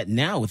of doing that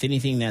now with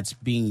anything that's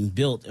being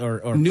built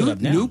or new, put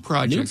up now. New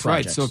projects,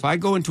 right? So if I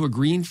go into a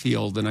green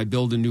field and I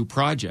build a new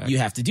project, you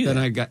have to do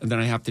that. Then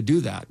I have to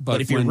do that.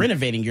 But if you're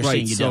renovating, you're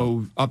saying you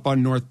don't. So up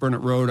on North Burnett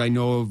Road, I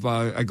know of.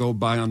 I go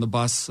by on the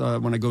bus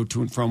when I go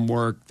to and from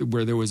work,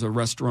 where there was a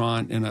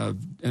restaurant and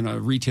a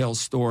retail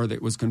store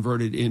that was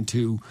converted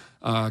into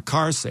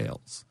car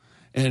sales.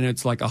 And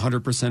it's like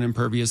 100%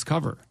 impervious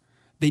cover.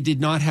 They did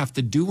not have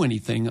to do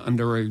anything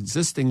under an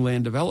existing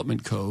land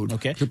development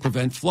code to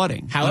prevent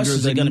flooding. How else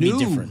is it going to be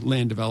different?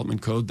 Land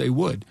development code, they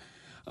would.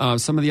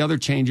 Some of the other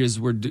changes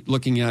we're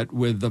looking at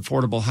with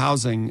affordable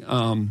housing,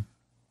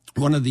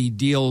 one of the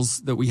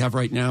deals that we have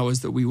right now is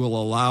that we will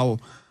allow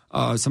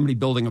somebody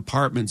building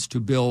apartments to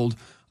build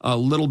a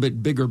little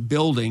bit bigger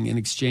building in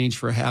exchange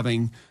for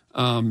having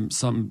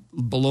some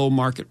below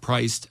market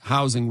priced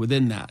housing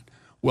within that.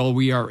 Well,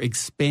 we are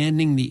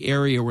expanding the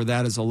area where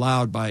that is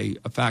allowed by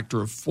a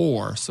factor of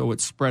 4, so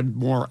it's spread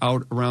more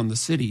out around the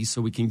city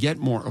so we can get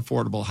more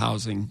affordable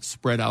housing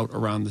spread out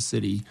around the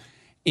city.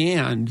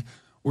 And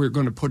we're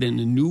going to put in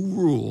a new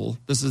rule.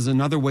 This is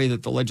another way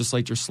that the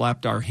legislature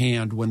slapped our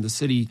hand when the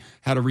city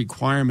had a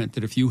requirement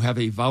that if you have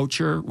a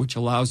voucher, which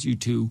allows you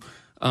to,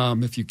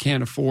 if you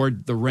can't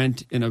afford the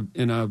rent in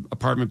a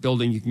apartment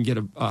building, you can get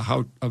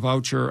a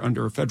voucher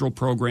under a federal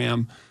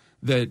program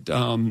that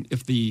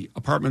if the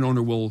apartment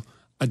owner will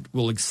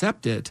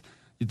accept it,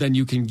 then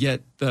you can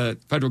get the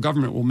federal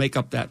government will make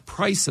up that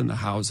price in the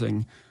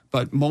housing.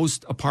 But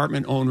most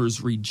apartment owners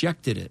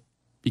rejected it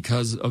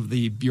because of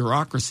the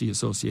bureaucracy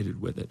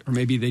associated with it, or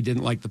maybe they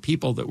didn't like the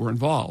people that were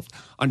involved.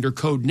 Under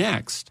Code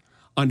Next,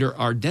 under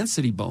our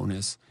density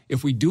bonus,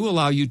 if we do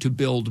allow you to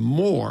build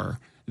more,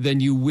 then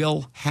you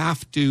will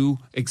have to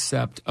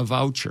accept a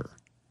voucher.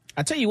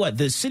 I tell you what,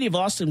 the city of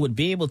Austin would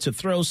be able to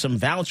throw some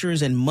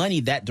vouchers and money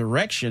that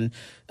direction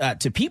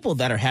to people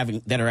that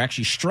are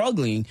actually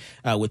struggling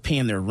with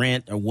paying their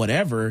rent or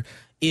whatever,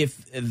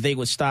 if they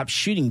would stop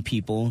shooting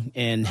people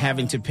and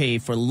having to pay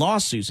for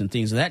lawsuits and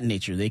things of that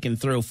nature. They can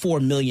throw $4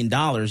 million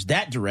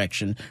that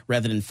direction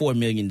rather than $4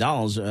 million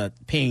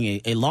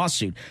paying a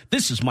lawsuit.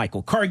 This is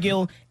Michael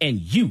Cargill, and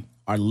you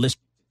are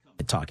listening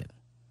to Talking.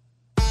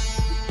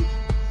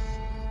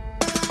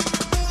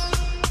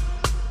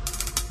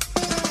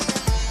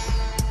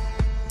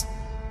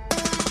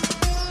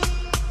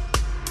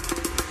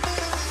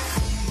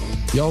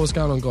 Yo, what's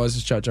going on, guys?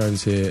 It's Jack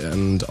Jones here,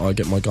 and I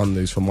get my gun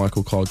news from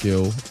Michael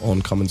Cargill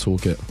on Come and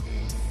Talk It.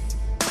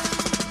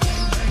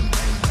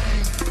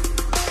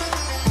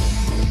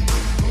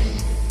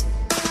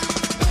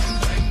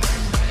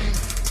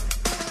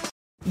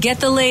 Get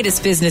the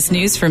latest business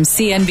news from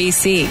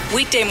CNBC.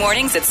 Weekday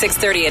mornings at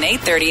 6:30 and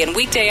 8:30, and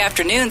weekday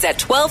afternoons at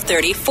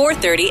 12:30,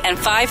 4:30, and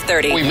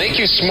 5:30. We make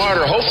you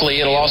smarter. Hopefully,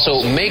 it'll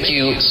also make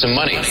you some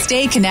money.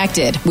 Stay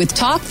connected with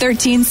Talk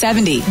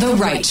 1370, the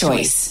right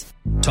choice.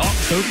 Talk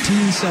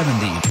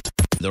 1370,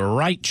 the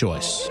right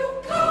choice.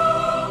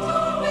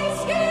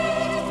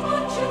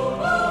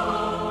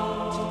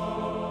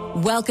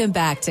 Welcome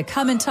back to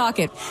Come and Talk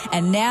It.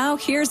 And now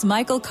here's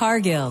Michael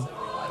Cargill.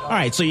 All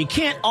right, so you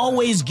can't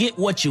always get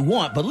what you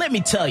want, but let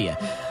me tell you,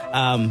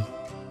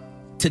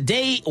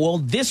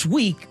 this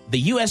week, the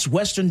U.S.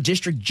 Western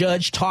District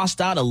Judge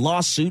tossed out a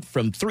lawsuit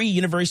from 3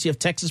 University of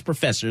Texas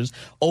professors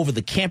over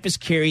the campus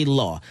carry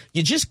law.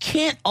 You just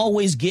can't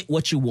always get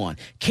what you want.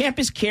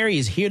 Campus carry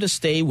is here to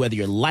stay whether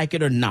you like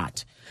it or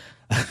not.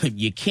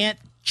 You can't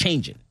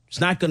change it.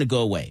 It's not going to go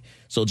away.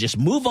 So just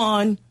move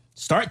on,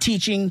 start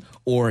teaching,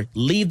 or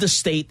leave the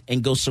state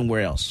and go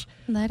somewhere else.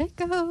 Let it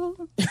go.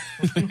 All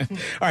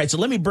right, so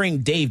let me bring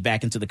Dave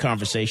back into the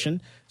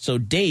conversation. So,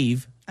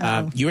 Dave,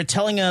 you were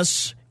telling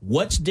us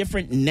what's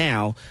different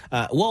now.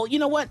 Well, you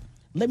know what?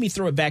 Let me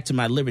throw it back to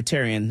my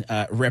libertarian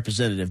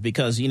representative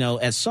because,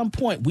 at some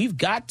point we've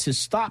got to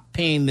stop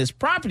paying this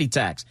property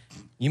tax.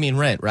 You mean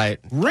rent, right?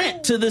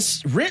 Rent to the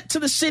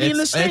city and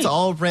the state. It's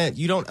all rent.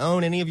 You don't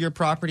own any of your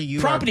property.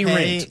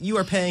 Rent. You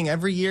are paying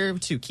every year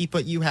to keep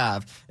what you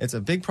have. It's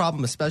a big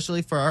problem,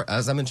 especially for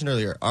as I mentioned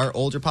earlier, our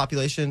older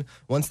population.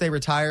 Once they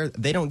retire,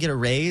 they don't get a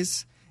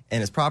raise,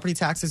 and as property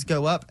taxes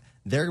go up,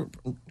 their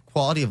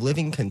quality of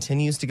living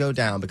continues to go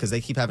down because they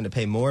keep having to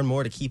pay more and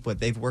more to keep what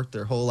they've worked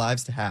their whole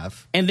lives to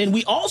have. And then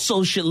we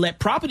also should let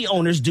property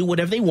owners do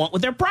whatever they want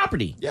with their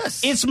property.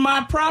 Yes. It's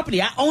my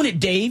property. I own it,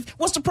 Dave.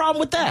 What's the problem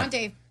with that? Come on,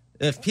 Dave.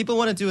 If people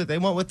want to do what they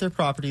want with their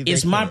property,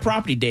 it's my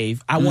property,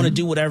 Dave. I want to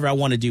do whatever I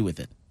want to do with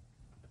it.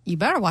 You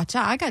better watch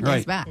out. I got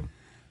Dave's back.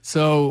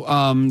 So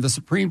the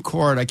Supreme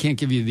Court, I can't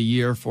give you the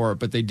year for it,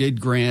 but they did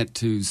grant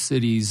to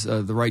cities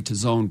the right to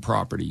zone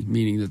property,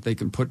 meaning that they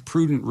can put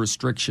prudent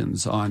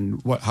restrictions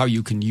on how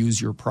you can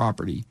use your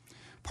property.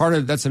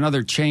 That's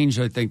another change,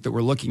 I think, that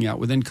we're looking at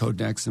within Code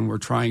Next, and we're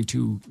trying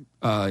to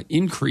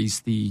increase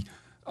the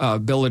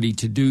ability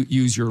to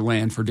use your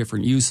land for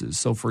different uses.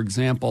 So, for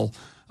example,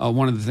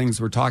 one of the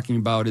things we're talking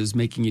about is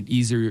making it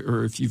easier,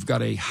 or if you've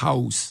got a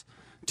house,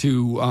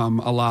 to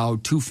allow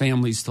 2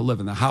 families to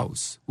live in the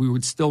house. We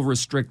would still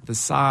restrict the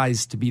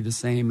size to be the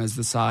same as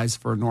the size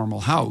for a normal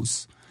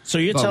house. So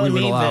you're telling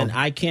me that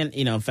I can't,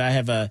 if I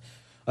have a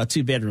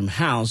 2-bedroom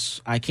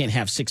house, I can't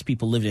have 6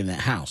 people living in that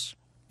house?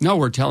 No,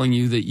 we're telling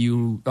you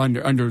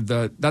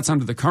that that's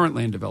under the current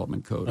land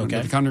development code.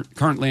 Okay. Under the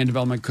current land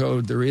development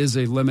code, there is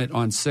a limit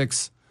on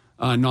 6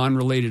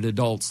 non-related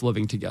adults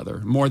living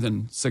together, more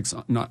than 6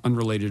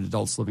 unrelated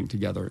adults living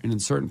together. And in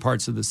certain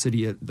parts of the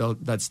city,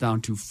 that's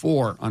down to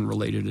 4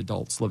 unrelated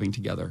adults living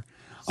together.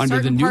 Under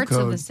Certain the new parts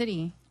code, of the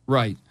city.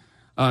 Right.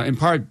 In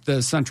part,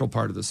 the central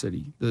part of the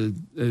city.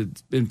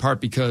 In part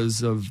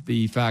because of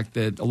the fact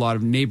that a lot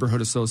of neighborhood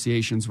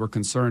associations were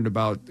concerned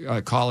about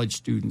college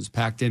students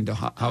packed into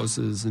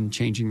houses and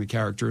changing the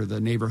character of the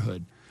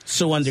neighborhood.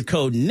 So under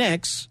Code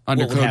Next,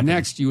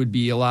 you would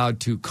be allowed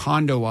to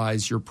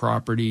condoize your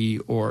property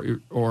or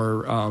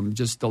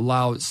just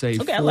allow, say,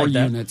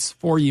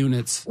 four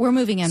units. We're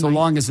moving in. So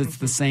long as it's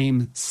the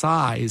same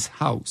size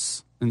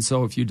house. And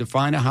so if you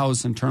define a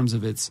house in terms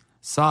of its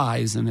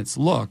size and its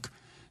look,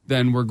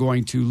 then we're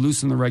going to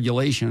loosen the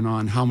regulation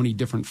on how many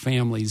different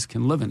families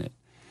can live in it.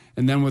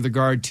 And then with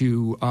regard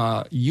to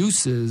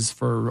uses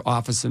for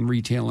office and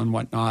retail and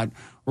whatnot,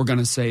 we're going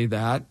to say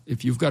that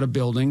if you've got a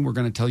building, we're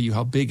going to tell you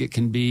how big it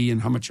can be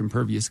and how much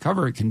impervious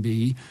cover it can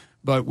be.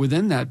 But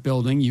within that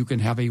building, you can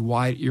have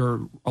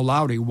you're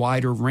allowed a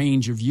wider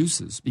range of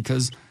uses,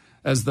 because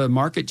as the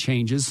market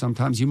changes,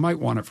 sometimes you might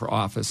want it for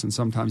office and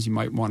sometimes you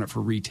might want it for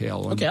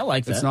retail. And I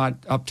like that. It's not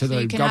up to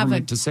the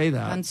government to say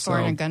that. Gun store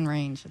and a gun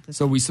range.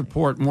 So we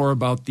support more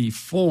about the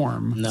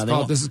form.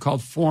 This is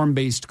called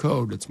form-based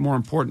code. It's more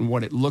important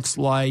what it looks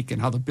like and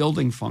how the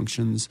building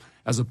functions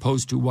as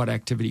opposed to what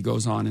activity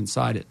goes on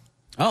inside it.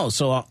 Oh,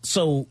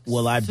 so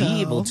will I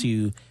be able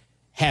to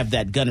have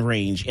that gun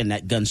range in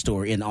that gun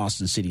store in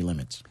Austin city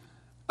limits?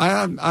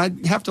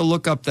 I'd have to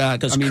look up that.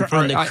 Because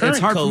it's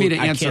hard for me to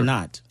answer. I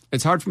cannot.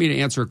 It's hard for me to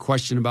answer a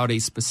question about a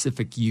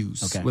specific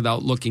use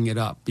without looking it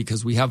up,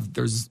 because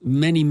there's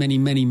many, many,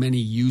 many, many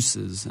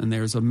uses, and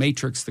there's a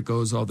matrix that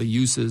goes all the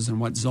uses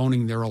and what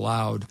zoning they're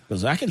allowed.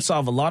 Because I can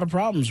solve a lot of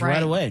problems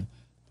right away.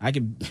 I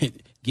can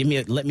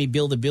let me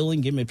build a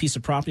building, give me a piece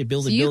of property,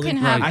 build a building.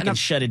 I can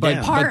shut it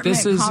down. But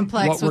this is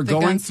what we're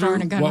going through.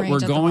 What we're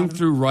going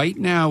through right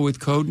now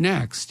with Code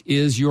Next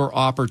is your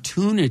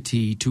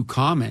opportunity to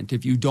comment.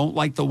 If you don't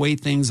like the way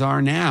things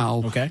are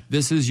now,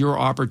 this is your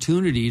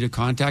opportunity to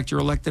contact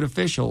your elected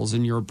officials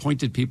and your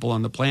appointed people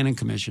on the Planning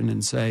Commission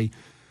and say,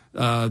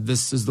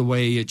 this is the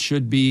way it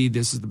should be.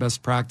 This is the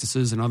best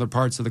practices in other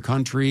parts of the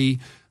country.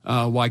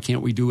 Why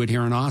can't we do it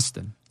here in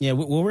Austin? Yeah,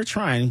 well, we're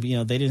trying.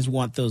 They didn't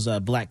want those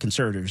black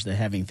conservators that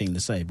have anything to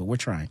say, but we're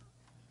trying.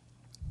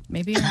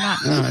 Maybe you're not.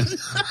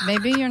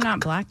 Maybe you're not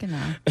black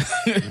enough.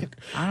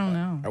 I don't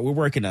know. We're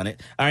working on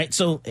it. All right.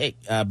 So hey,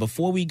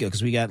 before we go,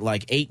 because we got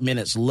like 8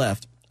 minutes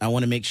left, I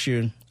want to make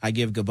sure I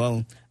give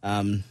Gabon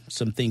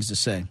some things to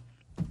say.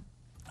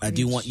 I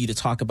do want you to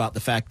talk about the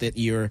fact that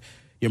your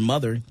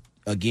mother,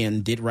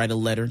 again, did write a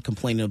letter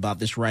complaining about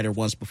this writer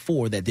once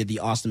before that did the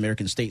Austin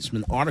American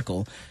Statesman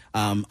article.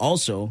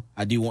 Also,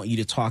 I do want you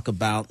to talk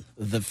about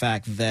the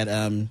fact that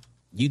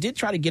you did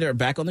try to get her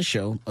back on the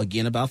show,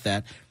 again, about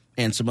that,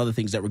 and some other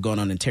things that were going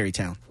on in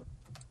Terrytown.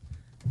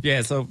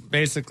 Yeah, so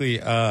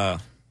basically, I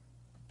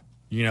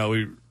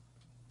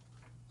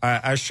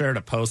shared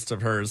a post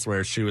of hers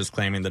where she was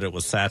claiming that it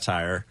was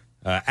satire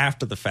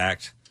after the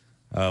fact,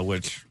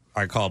 which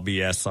I call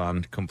BS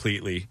on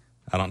completely.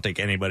 I don't think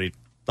anybody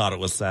thought it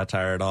was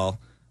satire at all.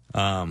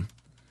 And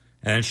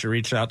then she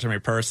reached out to me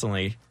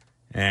personally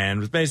and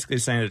was basically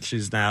saying that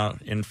she's now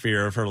in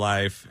fear of her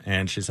life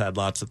and she's had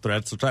lots of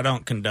threats, which I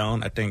don't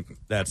condone. I think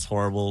that's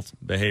horrible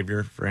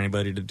behavior for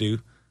anybody to do.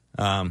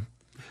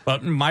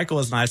 But Michael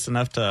was nice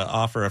enough to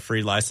offer a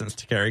free license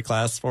to carry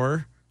class for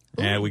her.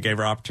 Ooh. And we gave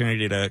her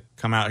opportunity to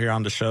come out here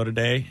on the show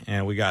today,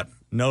 and we got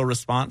no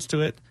response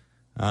to it.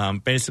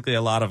 Basically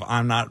a lot of,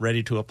 I'm not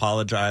ready to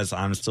apologize.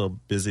 I'm still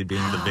busy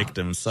being the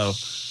victim. So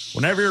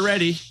whenever you're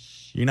ready,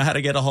 you know how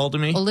to get a hold of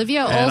me.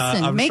 Olivia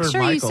Olson. Make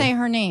sure you say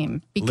her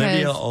name. Because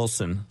Olivia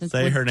Olson.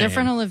 Say her name.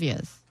 Different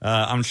Olivias.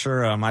 I'm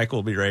sure Michael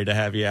will be ready to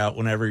have you out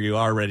whenever you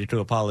are ready to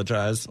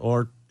apologize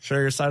or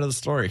share your side of the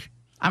story.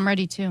 I'm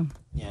ready too.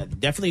 Yeah,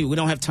 definitely. We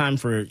don't have time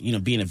for,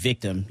 being a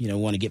victim. We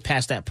want to get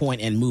past that point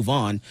and move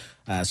on.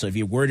 So if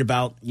you're worried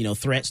about,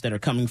 threats that are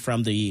coming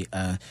from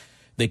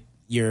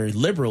your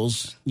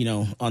liberals,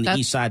 on the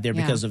east side there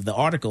because of the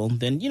article,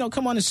 then,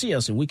 come on and see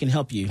us and we can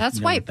help you. That's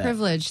white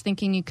privilege,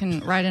 thinking you can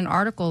write an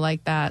article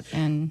like that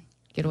and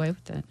get away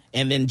with it.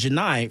 And then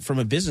Janai, from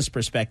a business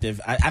perspective,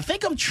 I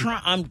think I'm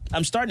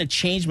starting to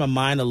change my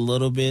mind a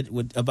little bit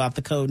about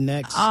the Code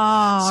Next.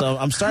 Oh, so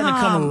I'm starting to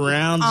come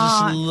around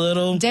just a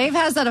little. Dave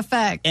has that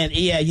effect. And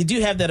yeah, you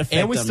do have that effect.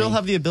 And we still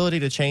have the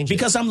ability to change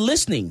because I'm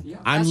listening. Yeah,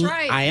 that's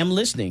right. I am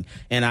listening,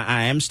 and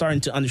I am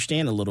starting to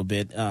understand a little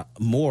bit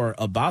more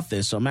about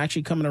this. So I'm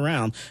actually coming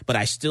around, but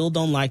I still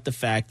don't like the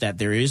fact that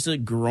there is a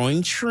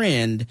growing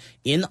trend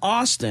in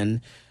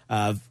Austin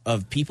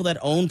of people that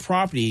own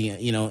property,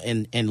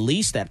 and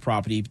lease that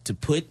property to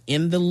put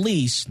in the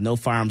lease, no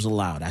firearms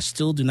allowed. I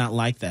still do not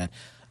like that.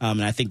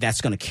 And I think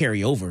that's going to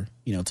carry over,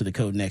 to the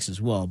Code Next as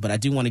well. But I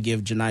do want to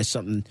give Janai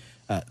something,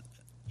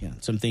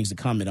 some things to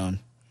comment on.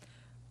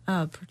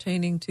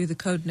 Pertaining to the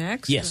Code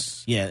Next?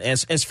 Yes. Yeah.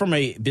 As from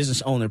a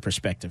business owner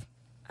perspective.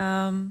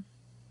 I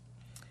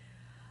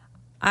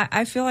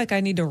feel like I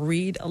need to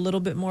read a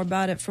little bit more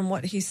about it. From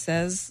what he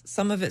says,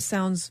 some of it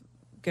sounds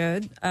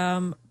good.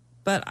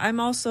 But I'm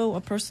also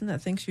a person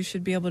that thinks you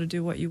should be able to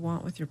do what you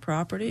want with your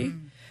property.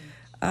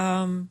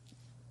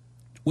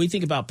 What do you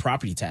think about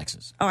property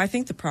taxes? Oh, I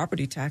think the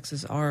property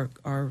taxes are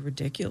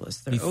ridiculous.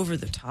 They're over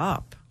the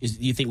top. Do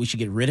you think we should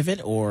get rid of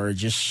it or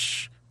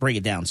just bring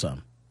it down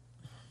some?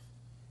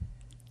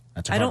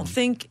 I don't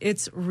think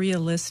it's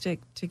realistic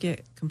to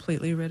get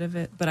completely rid of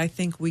it, but I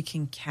think we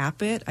can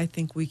cap it. I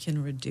think we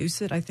can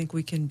reduce it. I think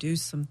we can do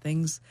some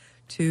things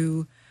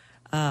to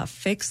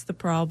fix the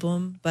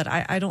problem, but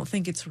I don't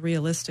think it's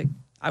realistic.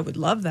 I would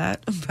love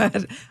that,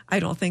 but I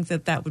don't think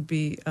that would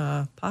be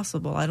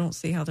possible. I don't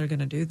see how they're going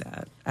to do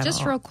that at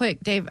Just all. real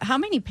quick, Dave, how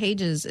many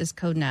pages is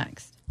Code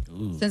Next?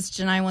 Since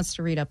Janai wants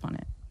to read up on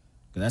it.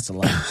 That's a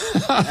lot.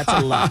 That's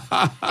a lot.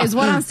 Is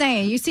what I'm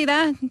saying. You see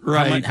that?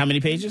 Right. How many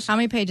pages? How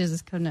many pages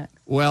is Code Next?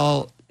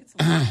 Well,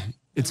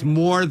 it's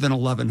more than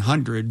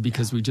 1,100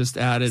 because we just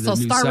added So a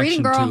new start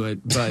reading, section girl. to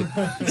it. But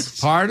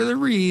part of the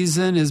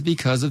reason is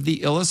because of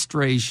the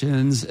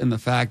illustrations and the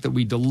fact that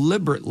we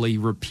deliberately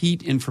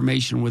repeat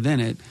information within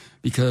it,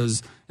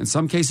 because in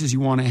some cases you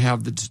want to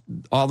have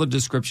all the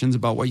descriptions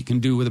about what you can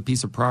do with a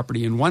piece of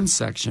property in one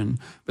section,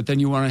 but then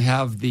you want to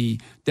have the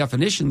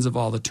definitions of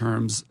all the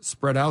terms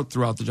spread out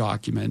throughout the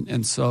document.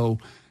 And so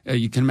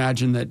you can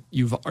imagine that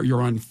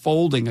you're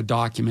unfolding a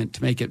document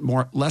to make it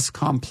less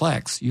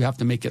complex. You have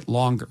to make it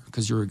longer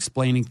because you're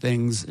explaining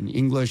things in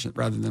English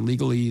rather than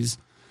legalese.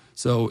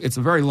 So it's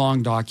a very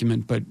long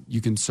document, but you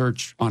can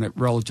search on it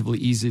relatively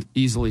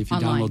easily if you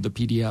Online. download the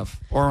PDF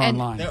or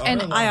online.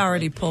 And I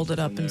already pulled it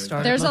up and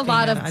started. There's a looking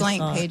lot at of it. I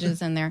blank saw it.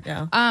 pages in there.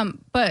 Yeah.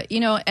 But,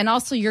 and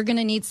also you're going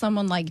to need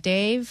someone like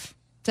Dave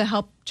to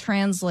help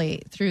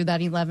translate through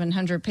that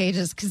 1,100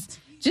 pages because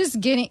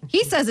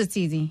he says it's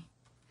easy.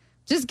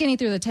 Just getting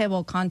through the table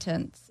of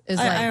contents is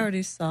I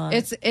already saw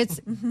it. It's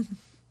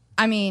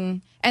I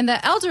mean, and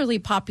the elderly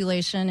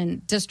population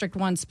in District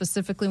 1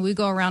 specifically, we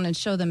go around and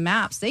show them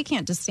maps. They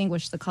can't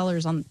distinguish the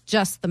colors on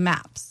just the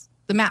maps.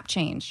 The map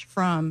change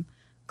from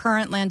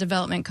current land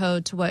development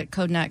code to what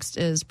Code Next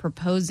is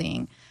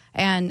proposing.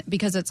 And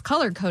because it's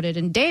color coded,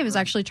 and Dave is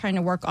actually trying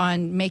to work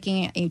on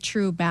making it a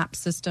true map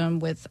system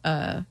with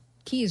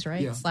keys,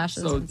 right? Yeah.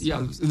 Slashes. So, and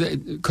stuff. yeah,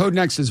 Code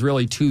Next is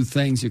really two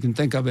things. You can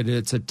think of it.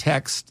 It's a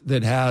text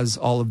that has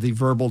all of the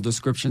verbal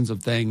descriptions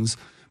of things,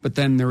 but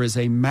then there is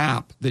a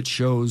map that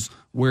shows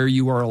where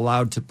you are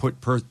allowed to put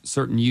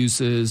certain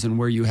uses and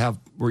where you have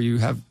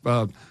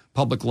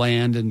public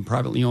land and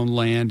privately owned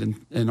land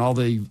and all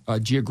the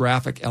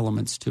geographic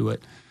elements to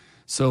it.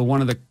 So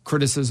one of the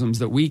criticisms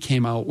that we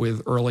came out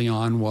with early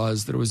on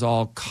was that it was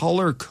all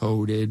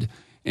color-coded,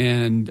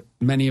 and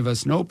many of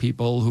us know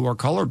people who are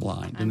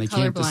colorblind, and they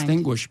can't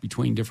distinguish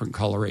between different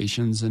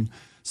colorations. And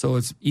so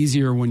it's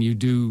easier when you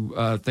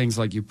do things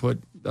like you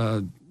put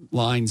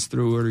lines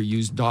through it or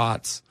use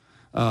dots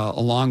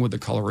along with the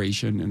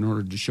coloration in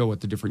order to show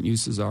what the different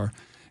uses are.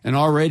 And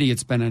already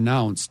it's been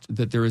announced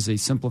that there is a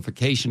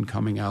simplification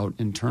coming out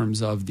in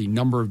terms of the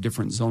number of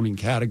different zoning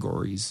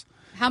categories.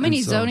 How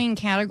many zoning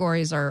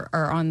categories are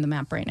on the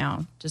map right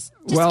now? Just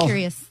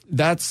curious.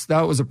 That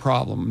was a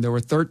problem. There were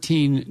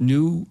 13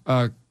 new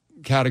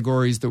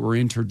categories that were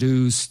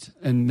introduced,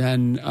 and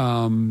then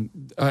about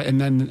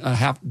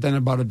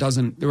a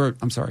dozen. There were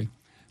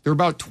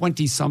about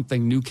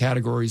 20-something new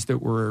categories that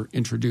were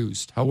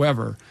introduced.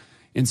 However,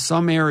 in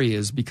some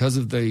areas, because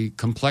of the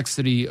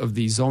complexity of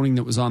the zoning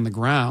that was on the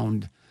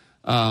ground,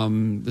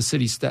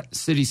 the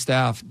city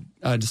staff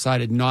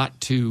decided not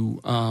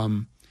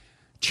to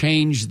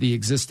change the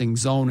existing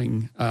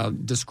zoning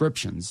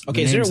descriptions.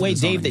 Okay, is there a way,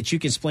 Dave, that you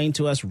can explain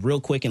to us real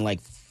quick in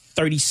like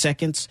 30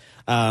 seconds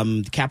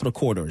the capital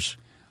corridors?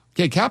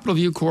 Okay, capital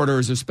view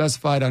corridors are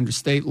specified under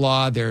state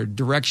law. They're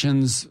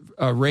directions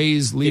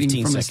raised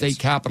leading from the state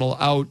capitol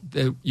out.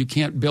 You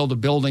can't build a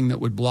building that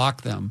would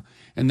block them.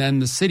 And then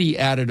the city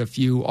added a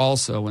few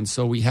also. And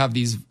so we have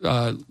these,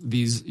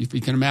 if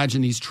you can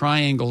imagine, these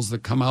triangles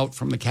that come out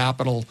from the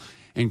Capitol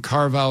and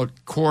carve out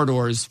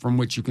corridors from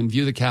which you can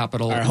view the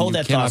Capitol. All right, hold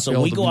that thought. So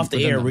when we go off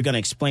the air, we're going to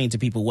explain to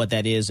people what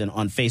that is and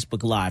on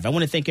Facebook Live. I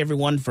want to thank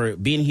everyone for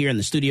being here in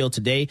the studio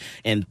today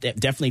and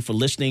definitely for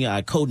listening.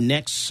 Code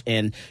Next,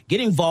 and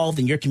get involved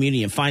in your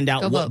community and find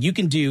out what you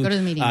can do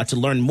to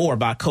learn more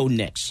about Code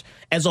Next.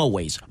 As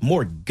always,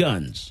 more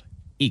guns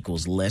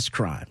equals less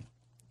crime.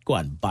 Go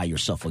out and buy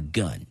yourself a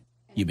gun.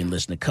 You've been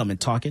listening to Come and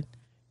Talk It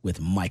with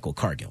Michael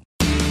Cargill.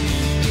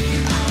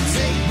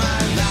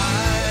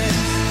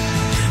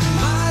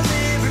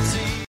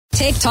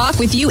 Take talk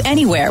with you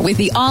anywhere with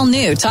the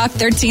all-new Talk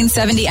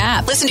 1370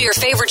 app. Listen to your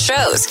favorite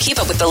shows, keep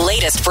up with the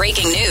latest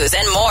breaking news,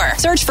 and more.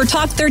 Search for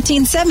Talk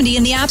 1370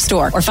 in the App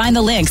Store or find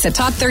the links at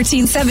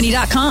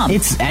talk1370.com.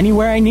 It's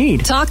anywhere I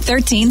need. Talk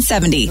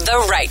 1370,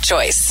 the right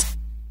choice.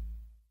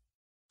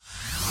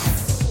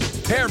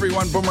 Hey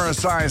everyone, Boomer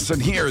Esiason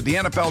here. The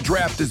NFL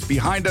draft is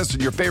behind us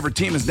and your favorite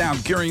team is now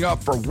gearing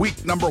up for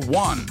week number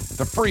 1.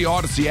 The free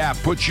Odyssey app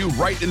puts you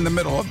right in the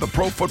middle of the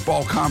pro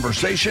football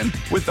conversation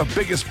with the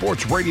biggest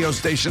sports radio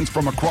stations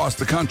from across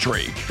the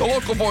country. The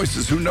local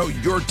voices who know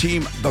your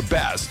team the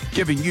best,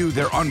 giving you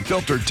their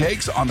unfiltered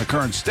takes on the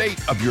current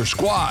state of your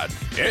squad.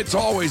 It's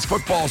always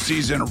football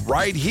season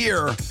right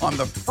here on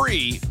the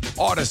free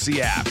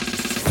Odyssey app.